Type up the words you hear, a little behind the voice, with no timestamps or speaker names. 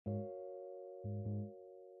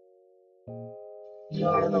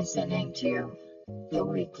You're listening to the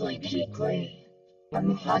Weekly Geekly,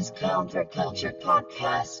 Omaha's Counterculture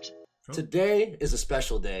Podcast. Today is a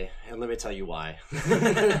special day, and let me tell you why.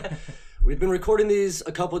 We've been recording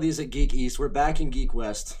a couple of these at Geek East. We're back in Geek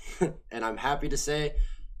West, and I'm happy to say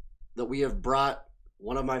that we have brought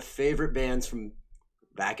one of my favorite bands from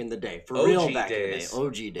back in the day. For real back days. in the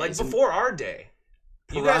day. OG days. Like before our day.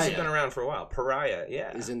 PARIA. You guys have been around for a while. PARIA,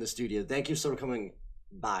 yeah. Is in the studio. Thank you so much for coming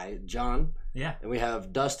by, John. Yeah. And we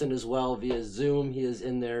have Dustin as well via Zoom. He is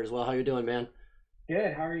in there as well. How you doing, man?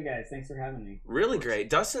 Good. How are you guys? Thanks for having me. Really great.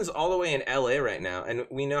 Dustin's all the way in LA right now, and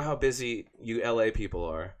we know how busy you LA people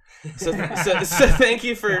are. So thank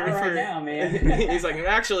you for right now, man. He's like,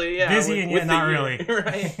 actually, yeah, busy and yet not really.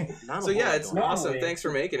 Right. Not So yeah, it's Normally. awesome. Thanks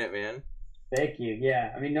for making it, man. Thank you.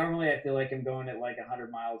 Yeah. I mean, normally I feel like I'm going at like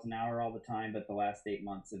 100 miles an hour all the time, but the last 8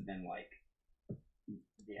 months have been like,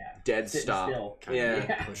 Dead sitting stop. Still.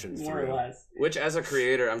 Yeah. Pushing more through. or less. Which, as a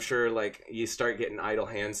creator, I'm sure like you start getting idle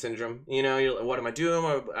hand syndrome. You know, you're like, what am I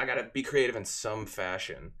doing? I gotta be creative in some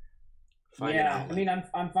fashion. I mean,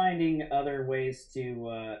 I'm finding other ways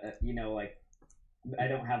to, like, I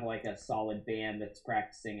don't have like a solid band that's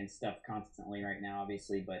practicing and stuff constantly right now,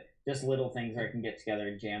 obviously, but just little things where I can get together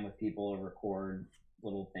and jam with people or record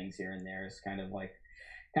little things here and there is kind of what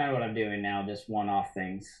I'm doing now, just one-off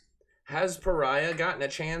things. Has PARIA gotten a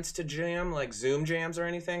chance to jam, like Zoom jams or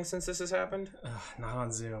anything since this has happened? Not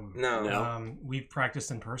on Zoom. No. We've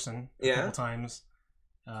practiced in person a Yeah? couple times.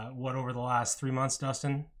 Over the last 3 months,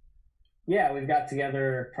 Dustin? Yeah, we've got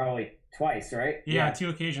together probably twice, right? Yeah, 2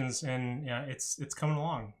 occasions, and yeah, it's coming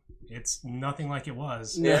along. It's nothing like it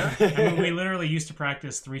was. Yeah. I mean, we literally used to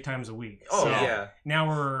practice 3 times a week. Oh, So yeah. Now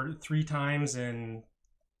we're 3 times in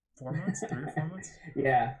 4 months, 3 or 4 months.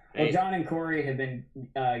 Yeah. Well, Hey. John and Corey have been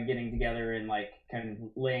getting together and like kind of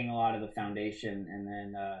laying a lot of the foundation, and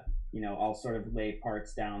then I'll sort of lay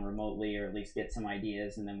parts down remotely or at least get some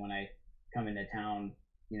ideas, and then when I come into town,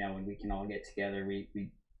 and we can all get together, we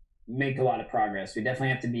make a lot of progress. We definitely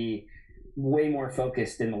have to be way more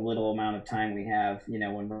focused in the little amount of time we have,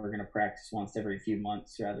 when we're going to practice once every few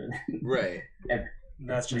months rather than Right.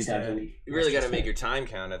 That's 3 just times a it. week. You really got to make your time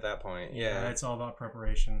count at that point. Yeah. It's all about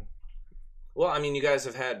preparation. Well, I mean, you guys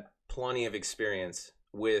have had plenty of experience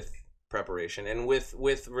with preparation and with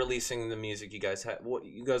releasing the music you guys have.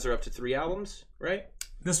 You guys are up to 3 albums, right?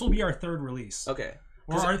 This will be our 3rd release. Okay.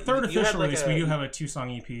 Or our 3rd you had official like release. We do have a 2-song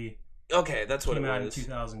EP. Okay, that's what Came it out in was.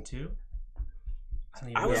 2002.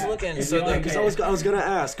 I was Yeah. looking. If So you like the, Because I was gonna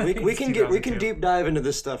ask. We It's can 2002. deep dive into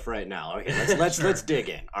this stuff right now. Okay, let's dig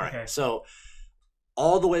in. All right. Okay. So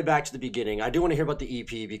all the way back to the beginning. I do want to hear about the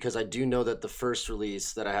EP because I do know that the first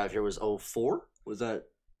release that I have here was 04. Was that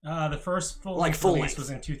The first full Like length full release length. was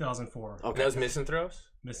in 2004. okay? that was Misanthropes?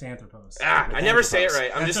 Misanthropos. I never say it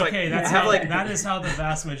right. I'm That's just okay. like, That's I have how, like, that is how the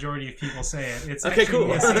vast majority of people say it. It's Okay, actually cool.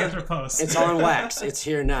 Misanthropos. It's on wax. It's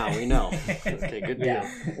here now. We know. Okay, good deal.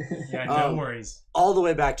 Yeah. Yeah, no worries. All the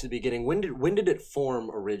way back to the beginning. When did it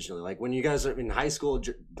form originally? Like when you guys are in high school,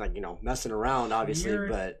 like messing around, obviously. Year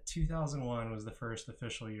But 2001 was the first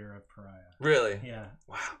official year of PARIA. really? Yeah,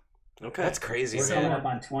 Wow. okay, That's crazy. We're So- coming up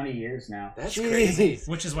on 20 years now. That's Jeez. crazy.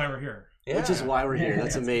 which is why we're here. Yeah. Which is why we're here.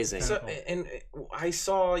 That's amazing. So, and I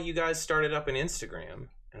saw you guys started up an Instagram,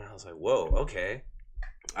 and I was like, whoa, okay.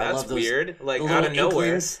 I That's love those, weird, like the out of little nowhere.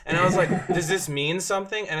 inklings. And I was like, does this mean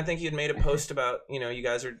something? And I think you'd made a post about, you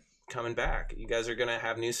guys are coming back. You guys are going to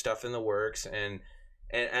have new stuff in the works and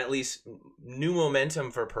at least new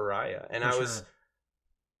momentum for PARIA. And For sure. sure.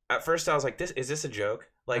 At first I was like, is this a joke?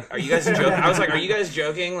 Like, are you guys joking? I was like, are you guys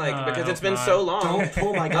joking? Like, I because hope it's been not. so long. Don't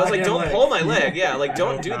pull my I was like, goddamn don't leg. pull my leg. Yeah, like, I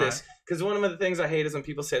don't hope do not. this. Because one of the things I hate is when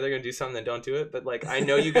people say they're going to do something and don't do it. But, like, I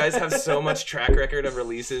know you guys have so much track record of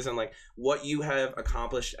releases and, like, what you have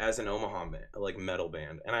accomplished as an Omaha, metal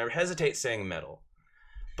band. And I hesitate saying metal.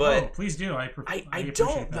 But please do. I I appreciate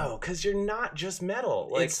don't, that. though, because you're not just metal.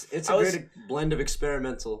 Like, it's I a was- great blend of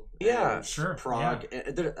experimental. Yeah, and sure, prog.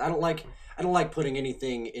 And I don't like putting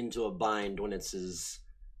anything into a bind when it's as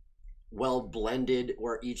well blended,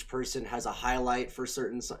 where each person has a highlight for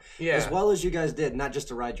certain yeah. as well as you guys did, not just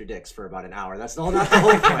to ride your dicks for about an hour. That's not the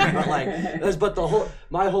whole point, but like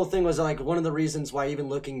my whole thing was like one of the reasons why, even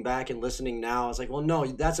looking back and listening now, I was like, well, no,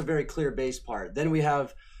 that's a very clear bass part. Then we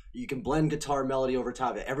have, you can blend guitar melody over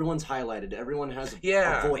top of it. Everyone's highlighted. Everyone has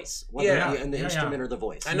a voice, whether Yeah. it be in the instrument or the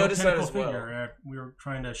voice. I noticed that as well. Figure. We were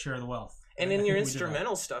trying to share the wealth. And in your We did that.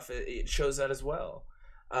 instrumental stuff, it shows that as well.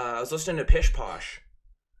 I was listening to Pish Posh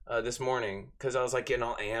this morning because I was like getting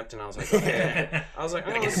all amped and I was like, okay. I was like,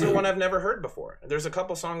 oh, this is the one I've never heard before. There's a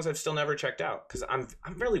couple songs I've still never checked out because I'm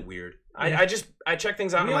really weird. I check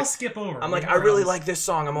things out. We and all like, skip over. I'm like, I really like this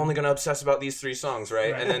song. I'm only gonna obsess about these 3 songs,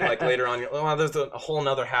 right? And then like later on, well, there's a whole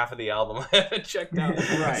nother half of the album I haven't checked out.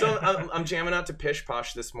 Right. So I'm jamming out to Pish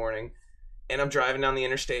Posh this morning, and I'm driving down the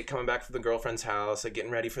interstate, coming back from the girlfriend's house, like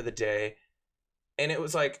getting ready for the day, and it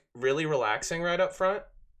was like really relaxing right up front.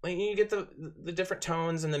 Like you get the different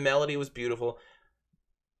tones and the melody was beautiful,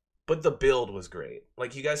 but the build was great.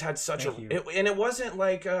 Like you guys had such and it wasn't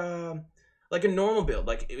like a normal build.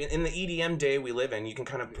 Like in the EDM day we live in, you can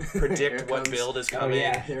kind of predict what build is coming. Oh,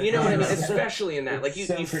 yeah. You know what I mean? Especially in that, like you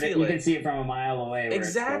feel you it. can see it from a mile away.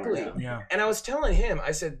 Exactly. Yeah. And I was telling him, I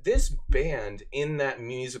said, this band in that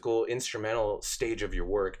musical instrumental stage of your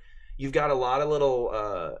work, you've got a lot of little,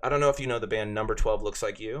 I don't know if you know the band Number 12 Looks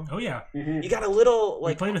Like You. Oh, yeah. Mm-hmm. You got a little,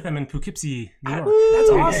 like... We played with them in Poughkeepsie, New York. That's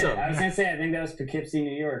awesome. I was going to say, I think that was Poughkeepsie,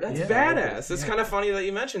 New York. That's badass. It's kind of funny that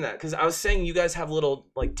you mentioned that, because I was saying you guys have little,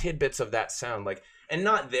 like, tidbits of that sound, like, and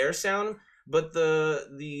not their sound, but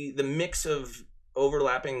the mix of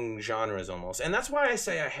overlapping genres almost. And that's why I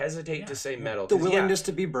say I hesitate to say metal. The willingness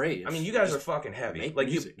to be brave. I mean, you guys are fucking heavy. Like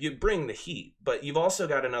you bring the heat, but you've also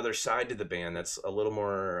got another side to the band that's a little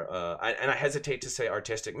more and I hesitate to say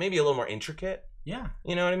artistic, maybe a little more intricate. Yeah.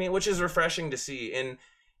 You know what I mean? Which is refreshing to see. And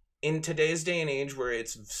in today's day and age where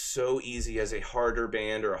it's so easy as a harder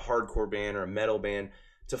band or a hardcore band or a metal band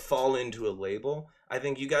to fall into a label, I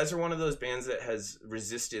think you guys are one of those bands that has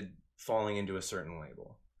resisted falling into a certain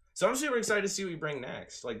label. So I'm super excited to see what you bring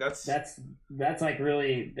next. Like that's like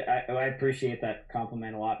really, I appreciate that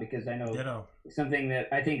compliment a lot, because I know something that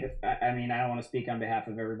I think, I mean, I don't want to speak on behalf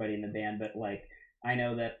of everybody in the band, but like, I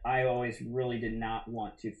know that I always really did not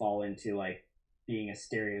want to fall into like being a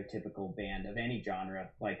stereotypical band of any genre.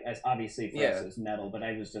 Like, as obviously for us it was metal, but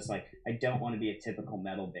I was just like, I don't want to be a typical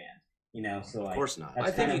metal band, you know? So like, of course not.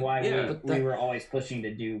 That's kind of why we were always pushing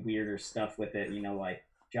to do weirder stuff with it, you know, like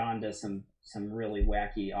John does some really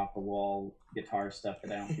wacky off the wall guitar stuff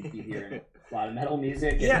that I don't think you hear in a lot of metal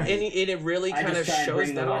music. Yeah, and it really kind of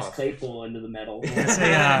shows that off. Claypool into the metal. So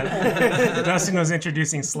yeah, Dustin was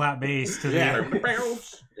introducing slap bass to the.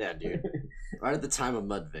 Yeah, dude. Right at the time of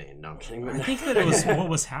Mudvayne. No, I'm kidding. I think that it was what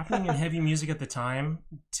was happening in heavy music at the time.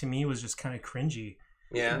 To me, was just kind of cringy.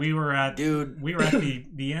 Yeah, we were at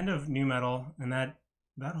the end of nu metal, and that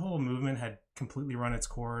whole movement had completely run its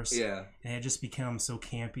course. Yeah, and it just become so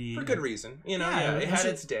campy for good reason. You know, it had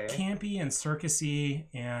its day. Campy and circusy,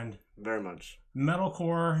 and very much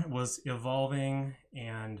metalcore was evolving,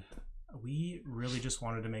 and we really just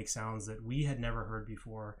wanted to make sounds that we had never heard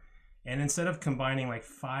before. And instead of combining like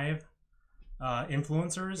 5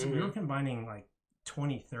 influencers, we were combining like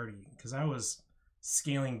 20, 30, because I was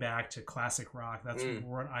scaling back to classic rock. That's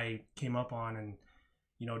what I came up on. And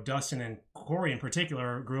you know, Dustin and Corey in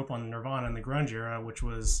particular grew up on Nirvana and the grunge era, which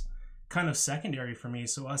was kind of secondary for me.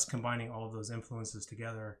 So us combining all of those influences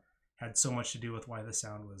together had so much to do with why the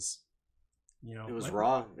sound was, you know, it was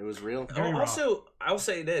raw. It was real. Also, I'll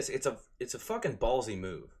say this: it's a fucking ballsy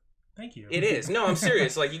move. Thank you. It is. No, I'm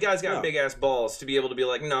serious. Like, you guys got big ass balls to be able to be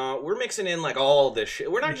like, no, we're mixing in like all this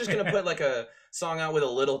shit. We're not just gonna put like a song out with a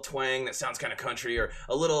little twang that sounds kind of country, or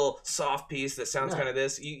a little soft piece that sounds kind of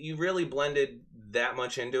this. You really blended that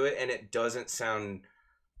much into it, and it doesn't sound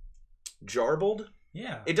jarbled.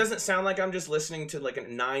 Yeah. It doesn't sound like I'm just listening to like a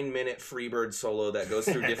 9-minute Freebird solo that goes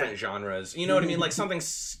through different genres. You know what I mean? Like something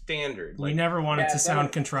standard. We never wanted to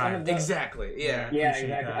sound contrived. Exactly. Yeah. Yeah,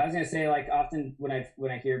 exactly. I was gonna say, like, often when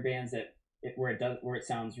I hear bands where it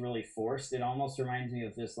sounds really forced, it almost reminds me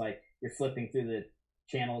of just like you're flipping through the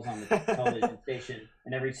channels on the television station,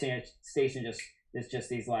 and every station is just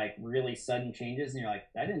these like really sudden changes, and you're like,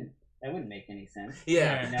 that wouldn't make any sense.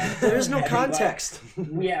 Yeah. You know? There's no context.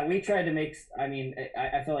 We tried to make,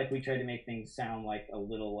 I feel like we tried to make things sound like a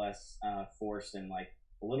little less forced and like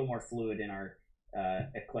a little more fluid in our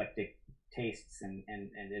eclectic tastes and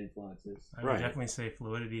influences. I would definitely say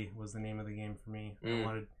fluidity was the name of the game for me. I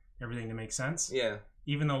wanted everything to make sense. Yeah.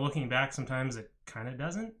 Even though looking back, sometimes it kind of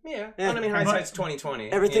doesn't. Yeah. I mean, hindsight's 20/20.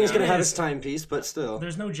 Everything's going to have its timepiece, but still.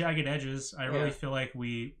 There's no jagged edges. I really feel like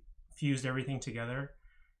we fused everything together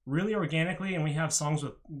really organically, and we have songs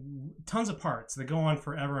with tons of parts that go on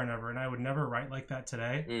forever and ever, and I would never write like that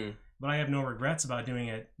today. But I have no regrets about doing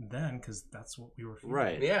it then, because that's what we were feeling.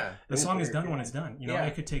 Right. Yeah. The song is done when it's done. You know,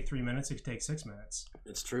 it could take 3 minutes, it could take 6 minutes.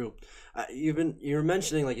 It's true. You were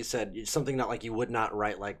mentioning, like you said, something not like you would not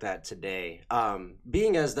write like that today.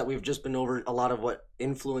 Being as that we've just been over a lot of what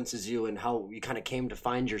influences you and how you kind of came to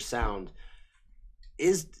find your sound,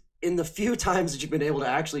 is in the few times that you've been able to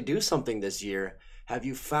actually do something this year, have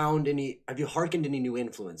you hearkened any new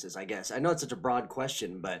influences, I guess? I know it's such a broad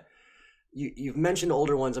question, but you've mentioned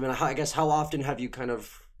older ones. I mean, I guess how often have you kind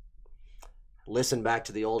of listened back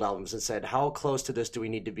to the old albums and said, how close to this do we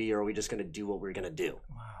need to be, or are we just going to do what we're going to do?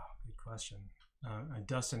 Wow, good question.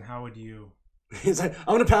 Dustin, how would you... He's like,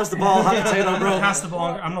 I'm going to pass the ball. Take it on, bro. Pass the ball.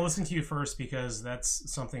 I'm going to listen to you first because that's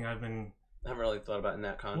something I haven't really thought about in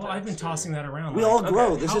that context. Well, I've been tossing that around. We all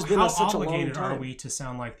grow. This has been such a long time. How obligated are we to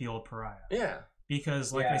sound like the old Pariah? Yeah.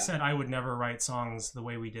 Because, like I said, I would never write songs the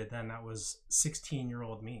way we did then. That was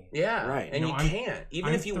 16-year-old me. Yeah, right. And you can't.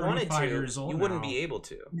 Even if you wanted to, you wouldn't be able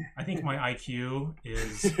to. I think my IQ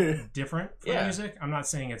is different for music. I'm not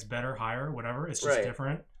saying it's better, higher, whatever. It's just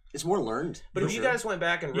different. It's more learned. But if you guys went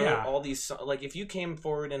back and wrote all these songs, like if you came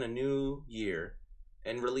forward in a new year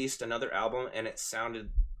and released another album and it sounded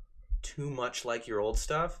too much like your old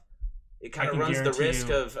stuff, it kind of runs the risk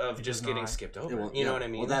of just getting skipped over. You know what I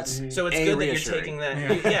mean? Well, that's so it's good that you're taking that.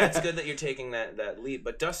 Yeah, it's good that you're taking that leap.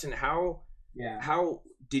 But Dustin, how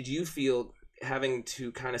did you feel having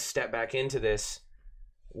to kind of step back into this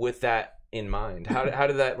with that in mind? How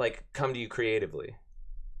did that like come to you creatively?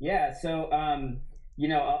 Yeah, so you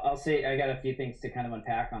know, I'll say I got a few things to kind of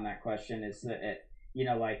unpack on that question. Is that you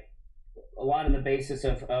know, like a lot of the basis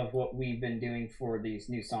of what we've been doing for these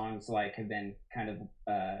new songs like have been kind of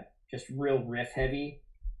just real riff heavy,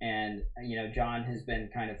 and you know John has been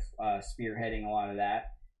kind of spearheading a lot of that,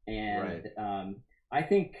 and I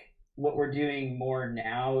think what we're doing more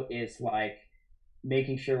now is like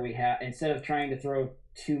making sure we have, instead of trying to throw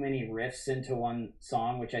too many riffs into one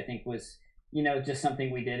song, which I think was, you know, just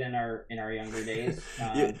something we did in our younger days.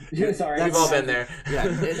 Sorry, we've all been there.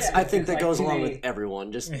 I think that goes along with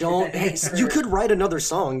everyone. Just don't. Hey, you could write another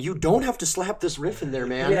song. You don't have to slap this riff in there,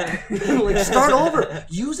 man. Like start over.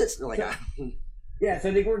 Use it. Like yeah. So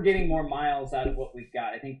I think we're getting more miles out of what we've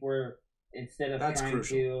got. I think we're, instead of trying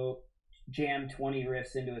to jam 20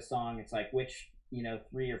 riffs into a song, it's like which, you know,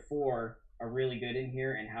 3 or 4 are really good in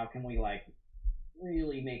here, and how can we like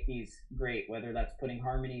really make these great? Whether that's putting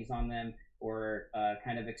harmonies on them, or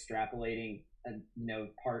kind of extrapolating, you know,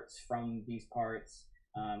 parts from these parts,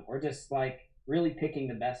 or just like really picking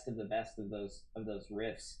the best of those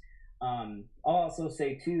riffs. I'll also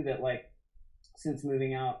say too that like since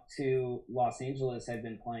moving out to Los Angeles, I've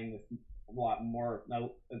been playing with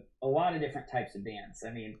a lot of different types of bands.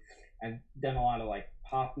 I mean, I've done a lot of like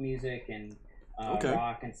pop music and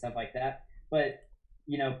rock and stuff like that. But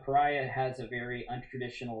you know, Pariah has a very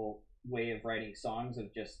untraditional way of writing songs.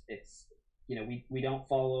 Of just you know, we don't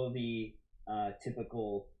follow the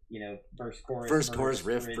typical, you know, verse chorus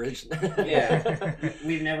riff bridge. Yeah,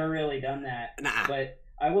 we've never really done that. Nah. But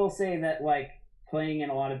I will say that like playing in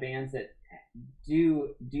a lot of bands that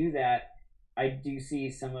do that, I do see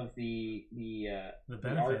some of the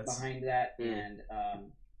art behind that, and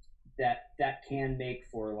that can make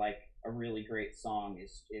for like a really great song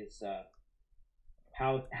is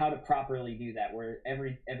how to properly do that, where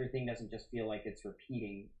everything doesn't just feel like it's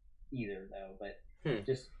repeating either, though, but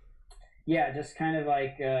just kind of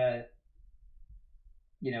like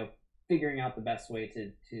you know, figuring out the best way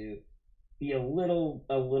to be a little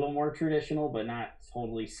more traditional, but not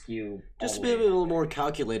totally skew. Just be a little more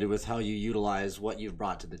calculated with how you utilize what you've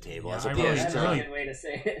brought to the table. As opposed that's to a good way to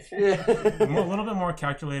say it. A little bit more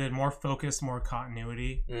calculated, more focused, more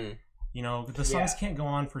continuity. You know, the songs can't go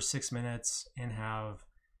on for 6 minutes and have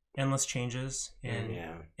endless changes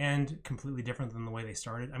and completely different than the way they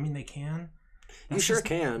started. I mean, they can. You sure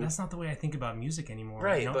can. That's not the way I think about music anymore.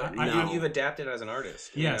 Right, you know? but you've adapted as an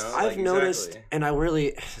artist. Yes. You know? I've noticed, and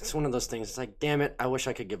it's one of those things, it's like, damn it, I wish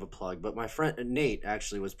I could give a plug, but my friend Nate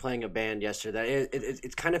actually was playing a band yesterday.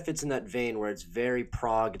 It kind of fits in that vein where it's very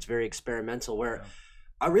prog, it's very experimental, where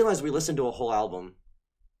I realized we listened to a whole album.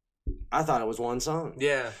 I thought it was one song.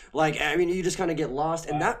 Yeah. Like, I mean, you just kind of get lost,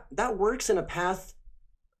 and that works in a path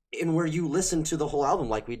in where you listen to the whole album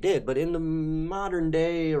like we did, but in the modern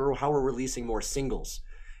day, or how we're releasing more singles,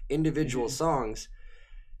 individual songs,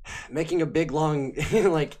 making a big long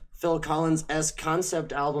like Phil Collins-esque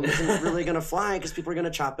concept album isn't really gonna fly because people are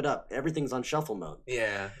gonna chop it up. Everything's on shuffle mode.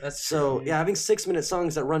 Yeah, that's so true. Yeah, having 6-minute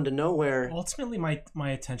songs that run to nowhere. Ultimately, my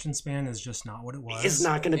attention span is just not what it was. It's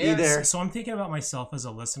not gonna be there. So I'm thinking about myself as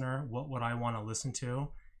a listener, what I want to listen to,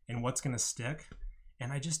 and what's gonna stick.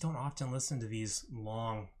 And I just don't often listen to these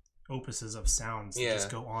long, opuses of sounds that just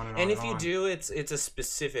go on and on. And if on. you do, it's a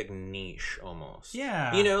specific niche almost.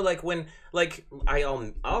 Yeah. You know, like when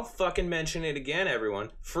I'll fucking mention it again,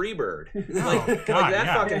 everyone. Freebird. Like that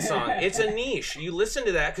fucking song. It's a niche. You listen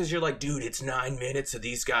to that because you're like, dude, it's 9 minutes of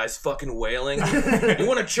these guys fucking wailing. You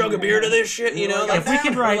want to chug a beer to this shit? You know, if we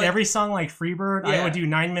could write every song like Freebird, I would do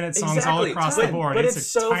 9-minute songs all across the board. But it's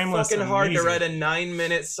so timeless, fucking hard amazing. to write a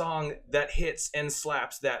 9-minute song that hits and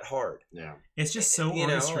slaps that hard. Yeah. It's just so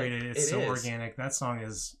orchestrated. It's so is. organic. That song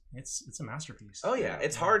is it's a masterpiece. Oh yeah,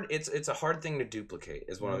 it's hard. It's a hard thing to duplicate,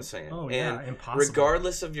 is what I was saying. Oh yeah, and impossible.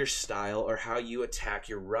 regardless of your style or how you attack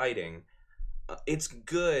your writing, it's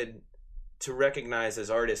good to recognize as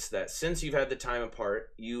artists that since you've had the time apart,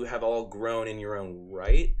 you have all grown in your own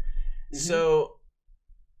right. Mm-hmm. So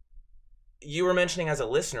you were mentioning as a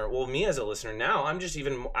listener, well, me as a listener now,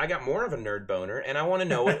 I got more of a nerd boner, and I want to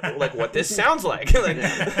know what this sounds like. Like,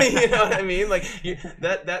 you know what I mean? Like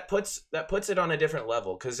that puts it on a different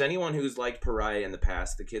level, because anyone who's liked Pariah in the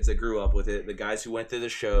past, the kids that grew up with it, the guys who went to the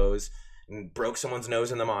shows and broke someone's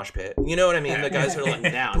nose in the mosh pit, you know what I mean? The guys who are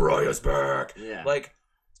like, Pariah's back. Yeah. Like,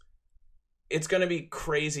 it's going to be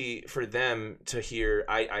crazy for them to hear,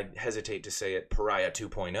 I hesitate to say it, Pariah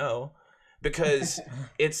 2.0. Because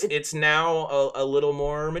it's now a little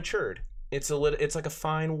more matured. It's like a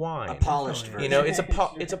fine wine, a polished version. You know, it's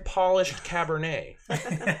a polished Cabernet.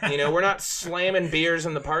 You know, we're not slamming beers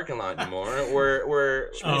in the parking lot anymore.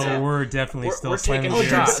 We're definitely still taking slamming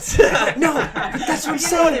shots. No, that's what I'm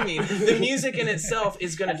saying. You know what I mean? The music in itself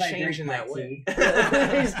is going to change in that way.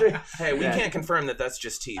 Hey, we can't confirm that that's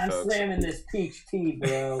just tea, folks. I'm slamming this peach tea,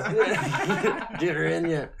 bro. Get her in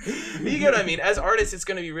you. You get what I mean? As artists, it's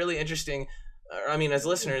going to be really interesting. I mean, as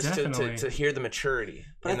listeners, to hear the maturity.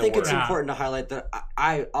 But I think it's important to highlight that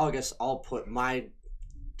I guess I'll put my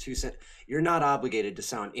 2 cents. You're not obligated to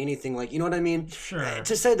sound anything like, you know what I mean? Sure.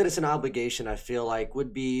 To say that it's an obligation, I feel like,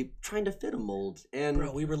 would be trying to fit a mold. And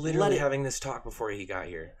bro, we were literally having this talk before he got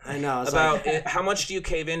here. I know. About how much do you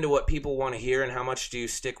cave into what people want to hear, and how much do you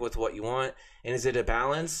stick with what you want? And is it a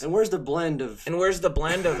balance? And where's the blend of...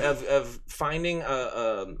 finding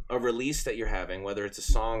a release that you're having, whether it's a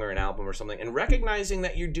song or an album or something, and recognizing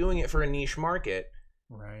that you're doing it for a niche market.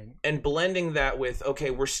 Right. And blending that with,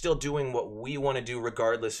 okay, we're still doing what we want to do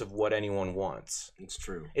regardless of what anyone wants. It's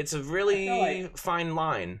true. It's a really fine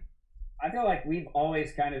line. I feel like we've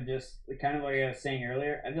always kind of like I was saying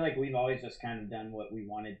earlier, I feel like we've always just kind of done what we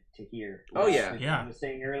wanted to hear. Oh, yeah. Like I was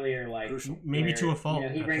saying earlier, like... Maybe to a fault. You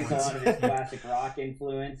know, he brings a lot of his classic rock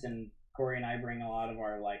influence, and Corey and I bring a lot of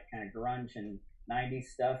our, like, kind of grunge and 90s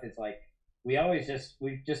stuff. It's like, we've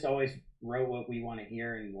just always wrote what we want to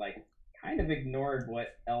hear, and, like, kind of ignored what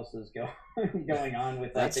else is going on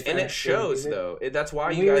with that. And it shows, though. That's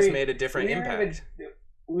why you guys made a different impact.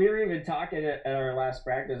 We were even talking at our last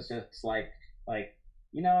practice, just like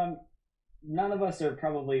you know, none of us are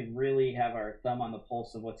probably really have our thumb on the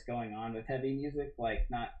pulse of what's going on with heavy music. Like,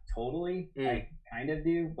 not totally, like, kind of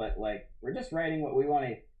do, but like, we're just writing what we want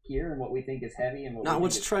to hear and what we think is heavy and what not we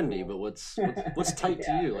what's think trendy, cool. but what's tight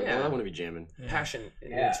to you. Like, I want to be jamming. Passion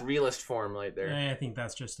in its realist form, right there. Yeah, I think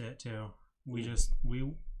that's just it too.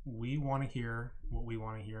 We want to hear what we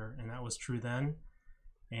want to hear, and that was true then.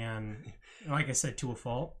 And like I said, to a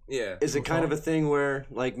fault. Yeah. Is it kind of a thing where,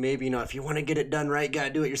 like, maybe, you know, if you want to get it done right, you got to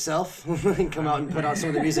do it yourself and come out and put out some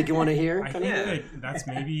of the music you want to hear? I think that's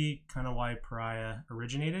maybe kind of why Pariah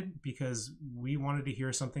originated, because we wanted to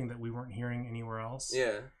hear something that we weren't hearing anywhere else.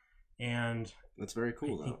 Yeah. And that's very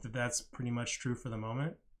cool, I think that's pretty much true for the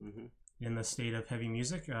moment in the state of heavy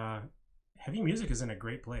music. Heavy music is in a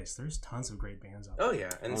great place. There's tons of great bands out there. Oh, yeah.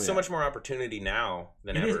 And so much more opportunity now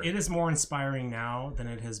than ever. It is more inspiring now than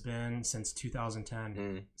it has been since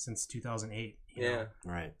 2010, since 2008. You know?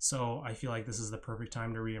 Right. So I feel like this is the perfect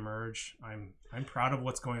time to reemerge. I'm proud of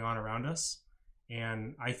what's going on around us,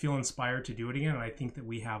 and I feel inspired to do it again, and I think that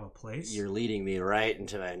we have a place. You're leading me right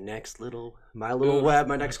into my next web.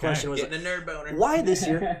 My next question was, getting a nerd boner. Why this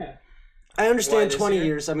year? I understand 20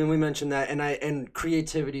 years. I mean, we mentioned that, and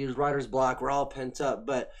creativity, writer's block, we're all pent up.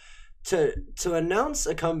 But to announce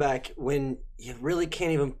a comeback when you really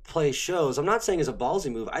can't even play shows, I'm not saying it's a ballsy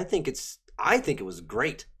move. I think it was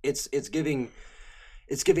great.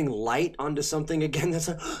 It's giving light onto something again. That's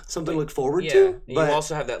something to look forward to. But you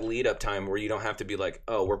also have that lead up time where you don't have to be like,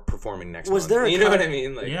 oh, we're performing next month. There? You know what I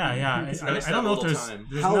mean? Like, yeah. I don't know if there's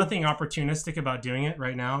nothing opportunistic about doing it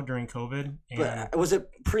right now during COVID. But was it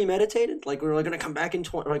premeditated? Like, we were going to come back in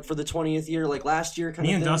for the 20th year, like last year, kind of thing?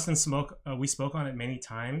 Me and Dustin we spoke on it many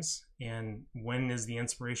times. And when is the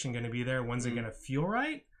inspiration going to be there? When's it going to feel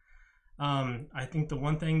right? I think the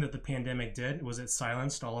one thing that the pandemic did was it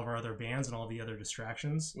silenced all of our other bands and all the other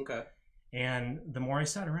distractions. Okay. And the more I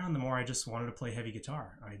sat around, the more I just wanted to play heavy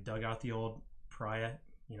guitar. I dug out the old PARIA,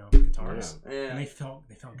 guitars, and they felt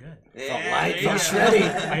good. Felt light, felt shreddy.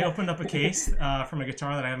 I opened up a case from a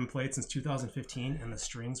guitar that I haven't played since 2015, and the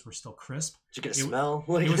strings were still crisp. Did you get a smell?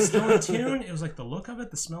 It was still in tune. It was like the look of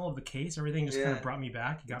it, the smell of the case, everything just kind of brought me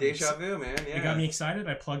back. It got Deja vu, man. Yeah. It got me excited.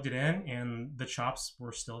 I plugged it in, and the chops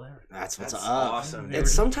were still there. That's what's up. Awesome.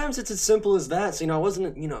 Sometimes it's as simple as that. So I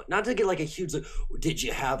wasn't, not to get like a huge like, did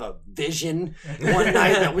you have a vision one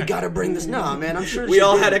night that we got to bring this? No, man. I'm sure we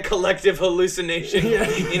all had a collective hallucination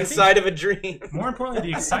inside of a dream. More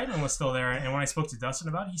importantly, the excitement was still there, and when I spoke to Dustin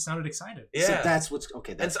about it, he sounded excited. Yeah, so that's what's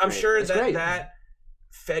okay. That's I'm great. sure that's that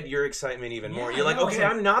fed your excitement even more. Yeah, You're like, no, okay,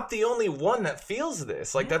 I'm not the only one that feels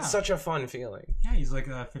this. Like, that's such a fun feeling. Yeah, he's like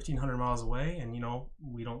 1,500 miles away, and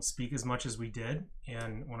we don't speak as much as we did.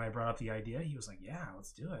 And when I brought up the idea, he was like, "Yeah,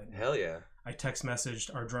 let's do it." Hell yeah! I text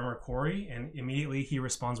messaged our drummer Corey, and immediately he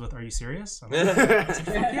responds with, "Are you serious?" I'm like,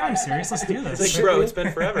 "Yeah, I'm serious. Let's do this." It's like, bro, it's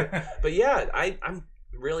been forever. But yeah, I'm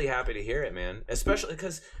really happy to hear it, man. Especially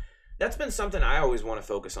because that's been something I always want to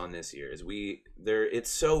focus on this year. It's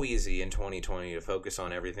so easy in 2020 to focus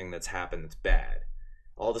on everything that's happened that's bad,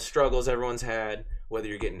 all the struggles everyone's had, whether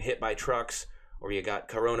you're getting hit by trucks or you got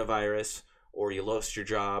coronavirus or you lost your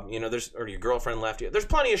job, or your girlfriend left you. There's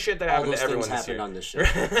plenty of shit that happened to everyone this year. On this show.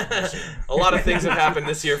 A lot of things have happened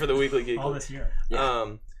this year for the Weekly Geek. All this year. Yeah.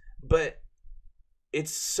 But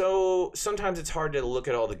sometimes it's hard to look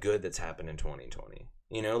at all the good that's happened in 2020.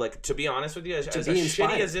 Like, to be honest with you, as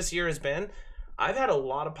shitty as this year has been, I've had a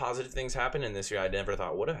lot of positive things happen in this year I never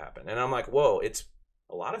thought would have happened. And I'm like, whoa,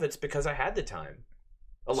 a lot of it's because I had the time.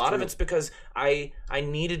 A lot of it's because I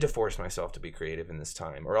needed to force myself to be creative in this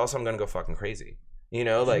time, or else I'm going to go fucking crazy.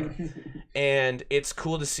 And it's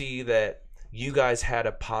cool to see that you guys had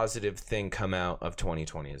a positive thing come out of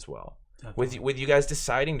 2020 as well. Definitely. With you guys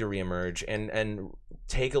deciding to reemerge and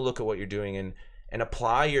take a look at what you're doing and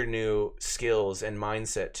apply your new skills and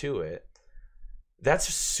mindset to it.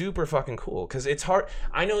 That's super fucking cool, because it's hard.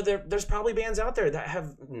 I know there's probably bands out there that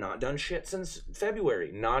have not done shit since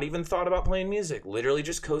February, not even thought about playing music, literally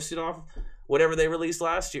just coasted off whatever they released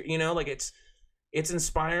last year. Like, it's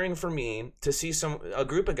inspiring for me to see a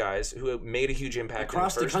group of guys who have made a huge impact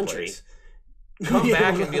across in the first country. Place come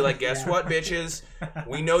back and be like, guess what, bitches?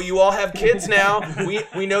 We know you all have kids now.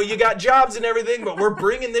 We know you got jobs and everything, but we're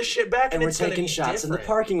bringing this shit back, and we're it's taking shots different. in the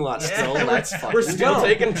parking lot still. Let's fucking We're still go.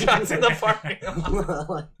 taking shots in the parking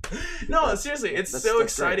lot. No, seriously, it's That's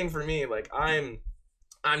exciting great. for me. Like, I'm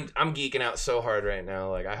geeking out so hard right now.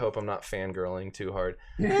 Like, I hope I'm not fangirling too hard.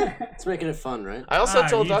 It's making it fun, right? I also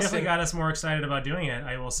told you Dustin. definitely got us more excited about doing it,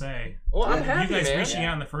 I will say. Well, I'm happy, you guys man. reaching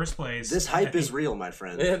out in the first place. This hype is real, my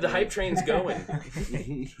friend. The hype train's going.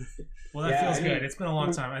 Well, that feels good. It's been a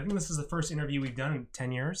long time. I think this is the first interview we've done in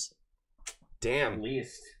 10 years. Damn. At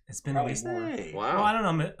least. It's been Probably at least more. Hey. Wow. Well, I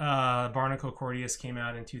don't know. Barnacle Cordius came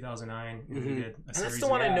out in 2009, and we did a And series. that's the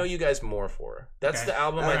one of, I know you guys more for. That's Okay. the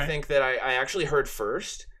album All I right. think that I actually heard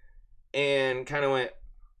first and kind of went,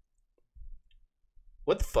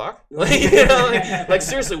 what the fuck? Like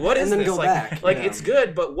seriously, what is And then this? go back, yeah. It's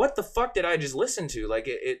good, but what the fuck did I just listen to? Like,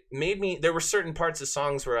 it made me, there were certain parts of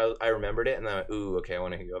songs where I remembered it and I went, ooh, okay, I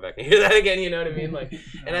want to go back and hear that again, you know what I mean? Like,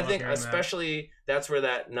 and I love think hearing especially that's where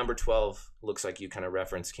that number 12 looks like you kind of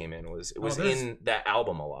reference came in, was there's- in that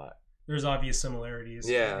album a lot. There's obvious similarities.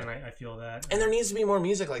 Yeah. And I feel that. And there needs to be more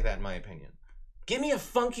music like that, in my opinion. Give me a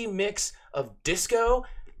funky mix of disco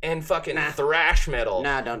and fucking thrash metal.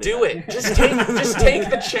 Nah, don't do do it. Just take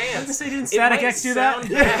the chance. I was gonna say, didn't It Static might X do sound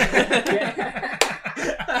that? bad.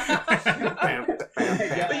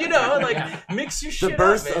 But like, mix your shit The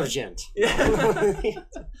birth up, man. of Gent. Yeah.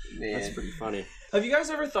 Man. That's pretty funny. Have you guys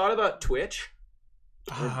ever thought about Twitch?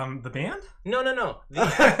 The band? No. The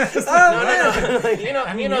Oh, no. man. You know,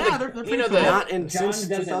 I mean, you know, yeah, the, they're you know pretty the. Not in John since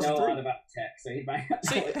doesn't know a 2003. lot about tech, so he might not.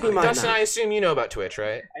 See, He might Dustin, not. I assume you know about Twitch,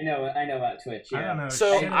 right? I know about Twitch. Yeah. I don't know.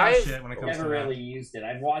 So shit about I've shit when it comes Never to that. really used it.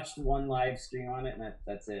 I've watched one live stream on it, and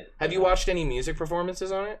that's it. Have you watched any music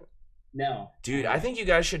performances on it? No. Dude, I think you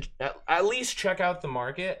guys should at least check out the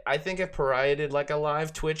market. I think if Pariah did like a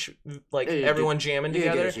live Twitch, like Yeah, you everyone get- jamming You get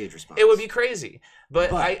together, a huge response. it would be crazy. But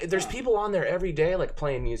But- there's people on there every day, like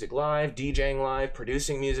playing music live, DJing live,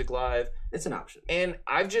 producing music live. It's an option. And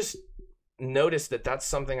I've just noticed that that's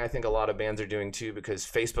something I think a lot of bands are doing too, because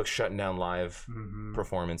Facebook's shutting down live Mhm.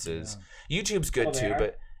 performances. YouTube's good Oh, they too, are?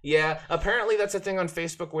 but yeah, apparently that's a thing on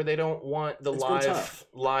Facebook where they don't want the It's been tough.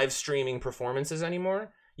 live streaming performances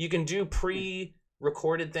anymore. You can do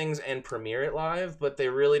recorded things and premiere it live, but they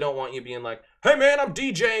really don't want you being like, hey man, I'm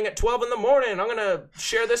DJing at 12 in the morning. I'm gonna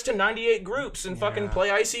share this to 98 groups and fucking play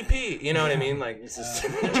ICP. You know what I mean? Like,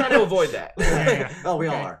 I'm trying to avoid that. Oh, we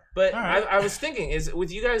all are. But I was thinking, is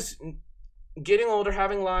with you guys getting older,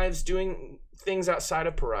 having lives, doing things outside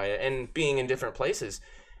of Pariah and being in different places,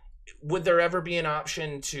 would there ever be an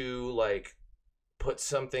option to like put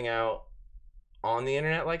something out on the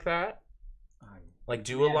internet like that? Like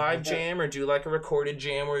do a live jam or do like a recorded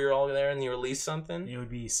jam where you're all there and you release something? It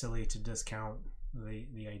would be silly to discount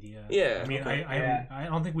the idea. Yeah. I mean, I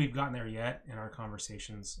don't think we've gotten there yet in our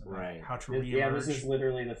conversations about how to reemerge. Yeah, this is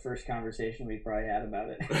literally the first conversation we probably had about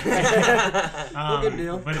it. Good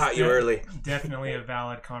deal. But Caught you early. Definitely a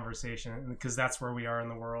valid conversation because that's where we are in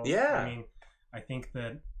the world. Yeah. I mean, I think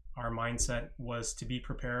that our mindset was to be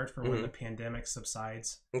prepared for when the pandemic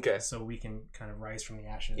subsides. Okay. So we can kind of rise from the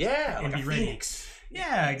ashes. Yeah. And Like be ready. Phoenix.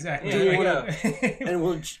 Yeah, exactly. And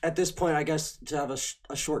we'll, at this point, I guess, to have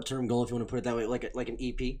a short-term goal, if you want to put it that way, like an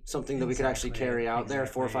EP, something that we could actually carry out there,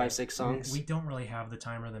 4, 5, 6 songs. We don't really have the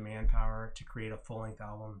time or the manpower to create a full-length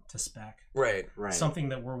album to spec. Right. Something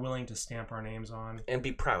that we're willing to stamp our names on and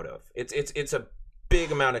be proud of. It's a big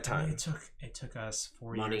amount of time. It took us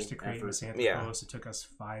 4 Money, years to create effort. Miss Anthropos. It took us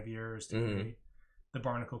 5 years to create the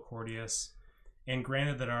Barnacle Cordius. And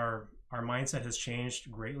granted that our mindset has changed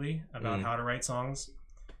greatly about how to write songs.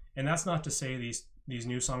 And that's not to say these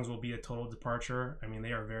new songs will be a total departure. I mean,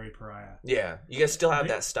 they are very Pariah. Yeah, you guys still have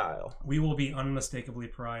that style. We will be unmistakably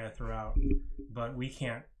Pariah throughout, but we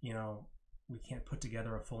can't put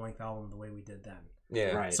together a full-length album the way we did then.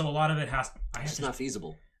 Yeah. Right. So a lot of it it's not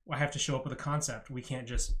feasible. I have to show up with a concept. We can't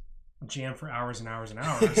just jam for hours and hours and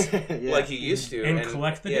hours like you used to and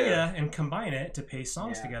collect the data and combine it to paste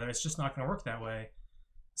songs together. It's just not going to work that way.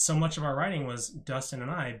 So much of our writing was Dustin and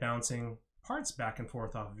I bouncing parts back and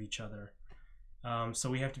forth off of each other. So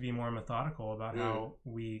we have to be more methodical about how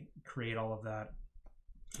we create all of that.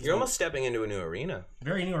 You're almost stepping into a new arena.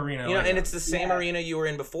 Very new arena. You know, and it's the same arena you were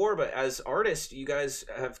in before, but as artists, you guys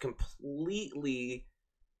have completely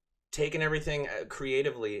taken everything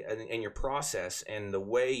creatively and your process and the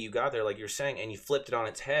way you got there, like you're saying, and you flipped it on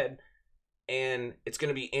its head. And it's going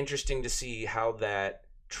to be interesting to see how that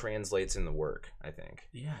translates in the work, I think.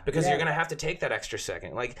 Yeah. Because you're going to have to take that extra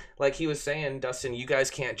second. Like he was saying, Dustin, you guys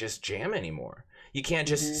can't just jam anymore. You can't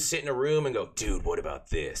just sit in a room and go, dude, what about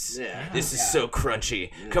this? Yeah. This is so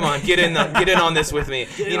crunchy. Come on, get in on this with me.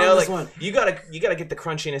 You know, like you gotta get the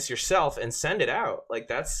crunchiness yourself and send it out. Like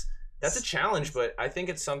that's a challenge, but I think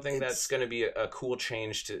it's something that's going to be a cool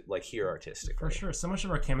change to like hear artistically. For sure. So much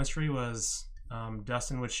of our chemistry was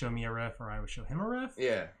Dustin would show me a riff or I would show him a riff.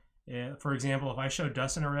 Yeah. For example, if I showed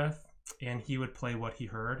Dustin a riff and he would play what he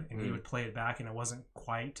heard and he would play it back and it wasn't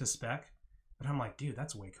quite to spec, but I'm like, dude,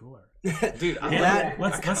 that's way cooler. Dude,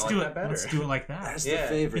 let's do it. Let's do it like that. That's the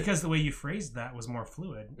favorite. Because the way you phrased that was more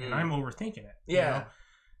fluid, and I'm overthinking it. Yeah. You know?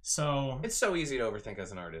 So it's so easy to overthink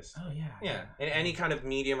as an artist. Oh yeah. Yeah. In any kind of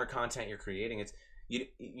medium or content you're creating, it's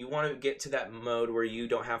you want to get to that mode where you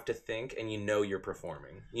don't have to think and you know you're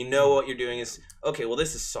performing. You know what you're doing is okay. Well,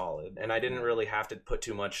 this is solid, and I didn't really have to put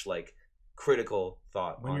too much like critical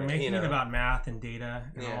thought. When on you're it, making it about math and data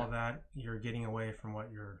and all of that, you're getting away from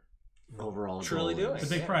what you're overall truly doing. The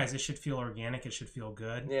big prize. It should feel organic. It should feel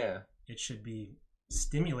good. Yeah. It should be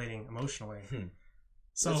stimulating emotionally.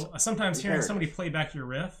 So sometimes hearing somebody play back your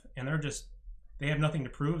riff and they have nothing to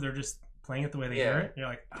prove. They're just playing it the way they hear it. You're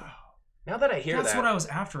like, oh. Now that I hear that's what I was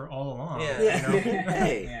after all along. Yeah. You know?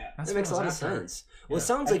 Hey, that makes a lot of sense. Well, it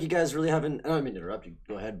sounds like you guys really haven't. I don't mean to interrupt you.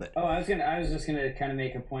 Go ahead, but I was just gonna kind of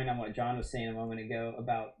make a point on what John was saying a moment ago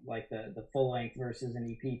about like the full length versus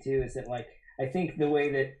an EP too. Is that like I think the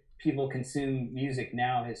way that people consume music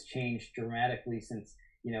now has changed dramatically since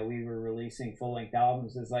we were releasing full length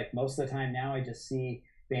albums. Is like most of the time now I just see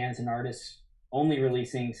bands and artists only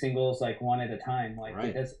releasing singles like one at a time. Like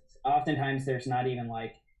because oftentimes there's not even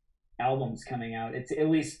like albums coming out. It's at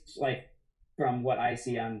least like from what I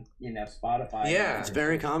see on Spotify. Yeah, it's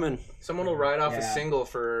very common. Someone will write off a single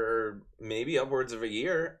for maybe upwards of a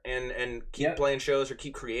year and keep playing shows or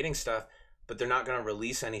keep creating stuff, but they're not going to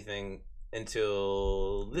release anything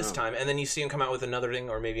until this time. And then you see them come out with another thing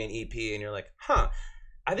or maybe an EP, and you're like,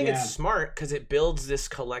 I think it's smart because it builds this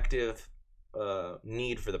collective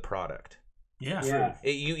need for the product. Yeah. Yeah.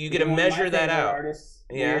 You get to measure that out. Artists,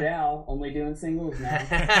 Yeah. Weird Al, only doing singles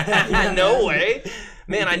now. No way.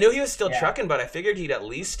 Man, I knew he was still Yeah. trucking, but I figured he'd at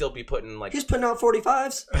least still be putting like He's putting out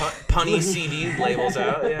 45s. punny CD labels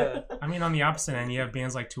out. Yeah. I mean, on the opposite end, you have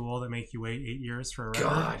bands like Tool that make you wait 8 years for a record.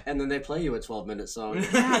 God. And then they play you a 12-minute song.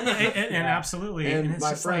 And absolutely. And it's my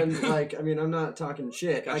just friend, like, I mean, I'm not talking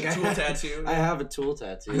shit. Got Like, your I Tool have- tattoo. I have a Tool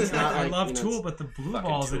tattoo. It's not I like, love you know, Tool, but the blue fucking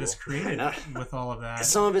balls that Tool. is created with all of that.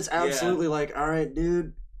 some of it's absolutely like, all right,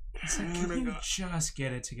 dude. It's like, can you just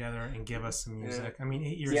get it together and give us some music? I mean,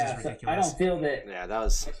 8 years Yeah, is so ridiculous. I don't feel that Yeah, that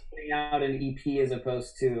was. putting out an EP as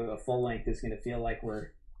opposed to a full length is going to feel like we're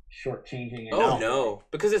shortchanging it. Oh no,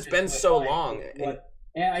 because it's been so Like, long.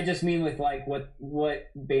 Yeah, I just mean with like what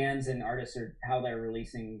bands and artists are how they're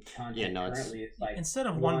releasing content Yeah, no, it's- currently. It's like Instead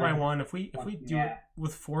of one by one, if we do yeah. it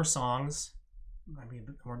with 4 songs, I mean,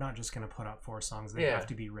 we're not just going to put out 4 songs. They Yeah. have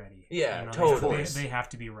to be ready. Yeah, they- totally. They have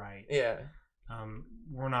to be right. Yeah.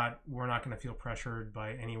 We're not going to feel pressured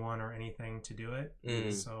by anyone or anything to do it.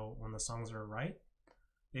 Mm. So when the songs are right,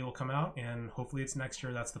 they will come out, and hopefully it's next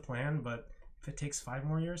year. That's the plan. But if it takes 5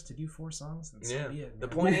 more years to do 4 songs, then so be it. The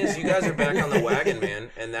man. point is, you guys are back on the wagon, man,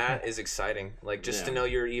 and that is exciting. Like, just to Yeah. know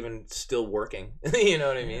you're even still working. You know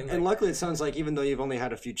what I mean? And luckily, it sounds like even though you've only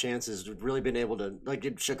had a few chances, you've really been able to like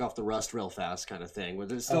it shook off the rust real fast, kind of thing. Where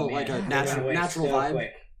there's still like a natural so vibe.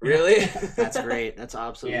 quick. Really? That's great. That's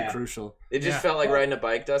absolutely Yeah. crucial. It just Yeah. felt like riding a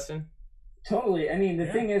bike, Dustin? Totally. I mean, the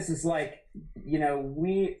Yeah. thing is like, you know,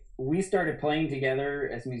 we started playing together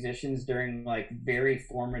as musicians during like very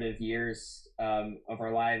formative years of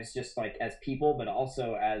our lives, just like as people, but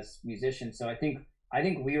also as musicians. So I think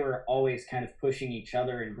we were always kind of pushing each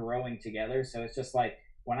other and growing together. So it's just like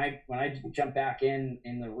when I jump back in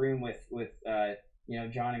the room with you know,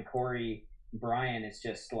 John and Corey, Brian, it's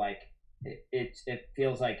just like it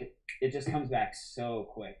feels like it just comes back so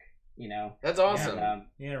quick, you know. That's awesome. And,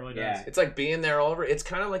 Yeah, it really Yeah. does. It's like being there all over. It's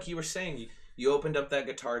kind of like you were saying. You opened up that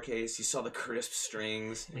guitar case. You saw the crisp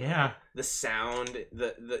strings. Yeah. The sound.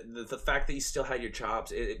 The fact that you still had your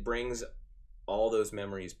chops. It brings all those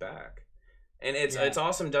memories back. And it's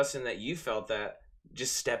awesome, Dustin, that you felt that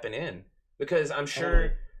just stepping in, because I'm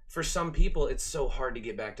sure for some people it's so hard to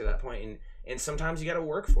get back to that point, and sometimes you got to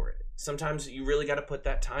work for it. Sometimes you really got to put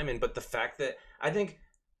that time in. But the fact that I think,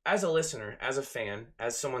 as a listener, as a fan,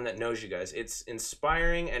 as someone that knows you guys, it's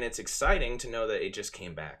inspiring and it's exciting to know that it just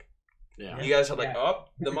came back. Yeah. You guys are like, oh,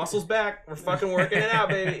 the muscle's back. We're fucking working it out,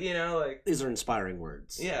 baby. You know, like, These are inspiring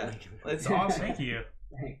words. yeah, it's awesome. Thank you.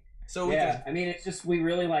 So we yeah, I mean, it's just we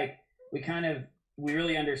really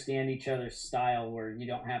really understand each other's style, where you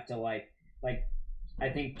don't have to like I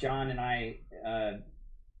think John and I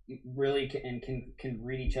really can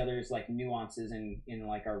read each other's like nuances in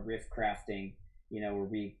like our riff crafting, you know, where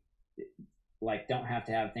we like don't have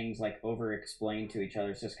to have things like over explained to each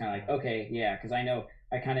other. It's just kind of like, okay, yeah, because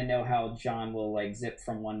I kind of know how John will like zip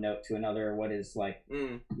from one note to another, what is like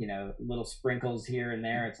you know, little sprinkles here and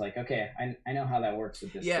there. It's like, okay, I know how that works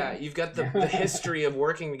with this yeah, thing. you've got the history of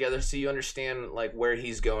working together, so you understand like where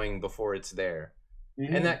he's going before it's there.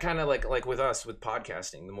 Mhm. And that kind of like with us with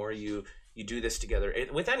podcasting, the more you do this together,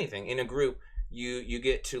 with anything in a group, you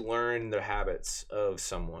get to learn the habits of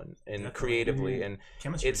someone and Definitely. creatively, and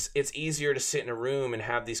Chemistry. it's easier to sit in a room and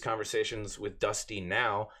have these conversations with Dusty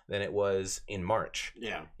now than it was in March.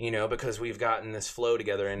 Yeah. You know, because we've gotten this flow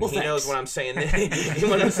together, and Well, he knows thanks. when I'm saying this,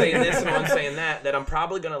 when I'm saying this and when I'm saying that I'm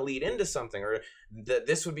probably going to lead into something, or that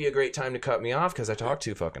this would be a great time to cut me off because I talk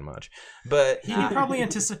too fucking much. But He can probably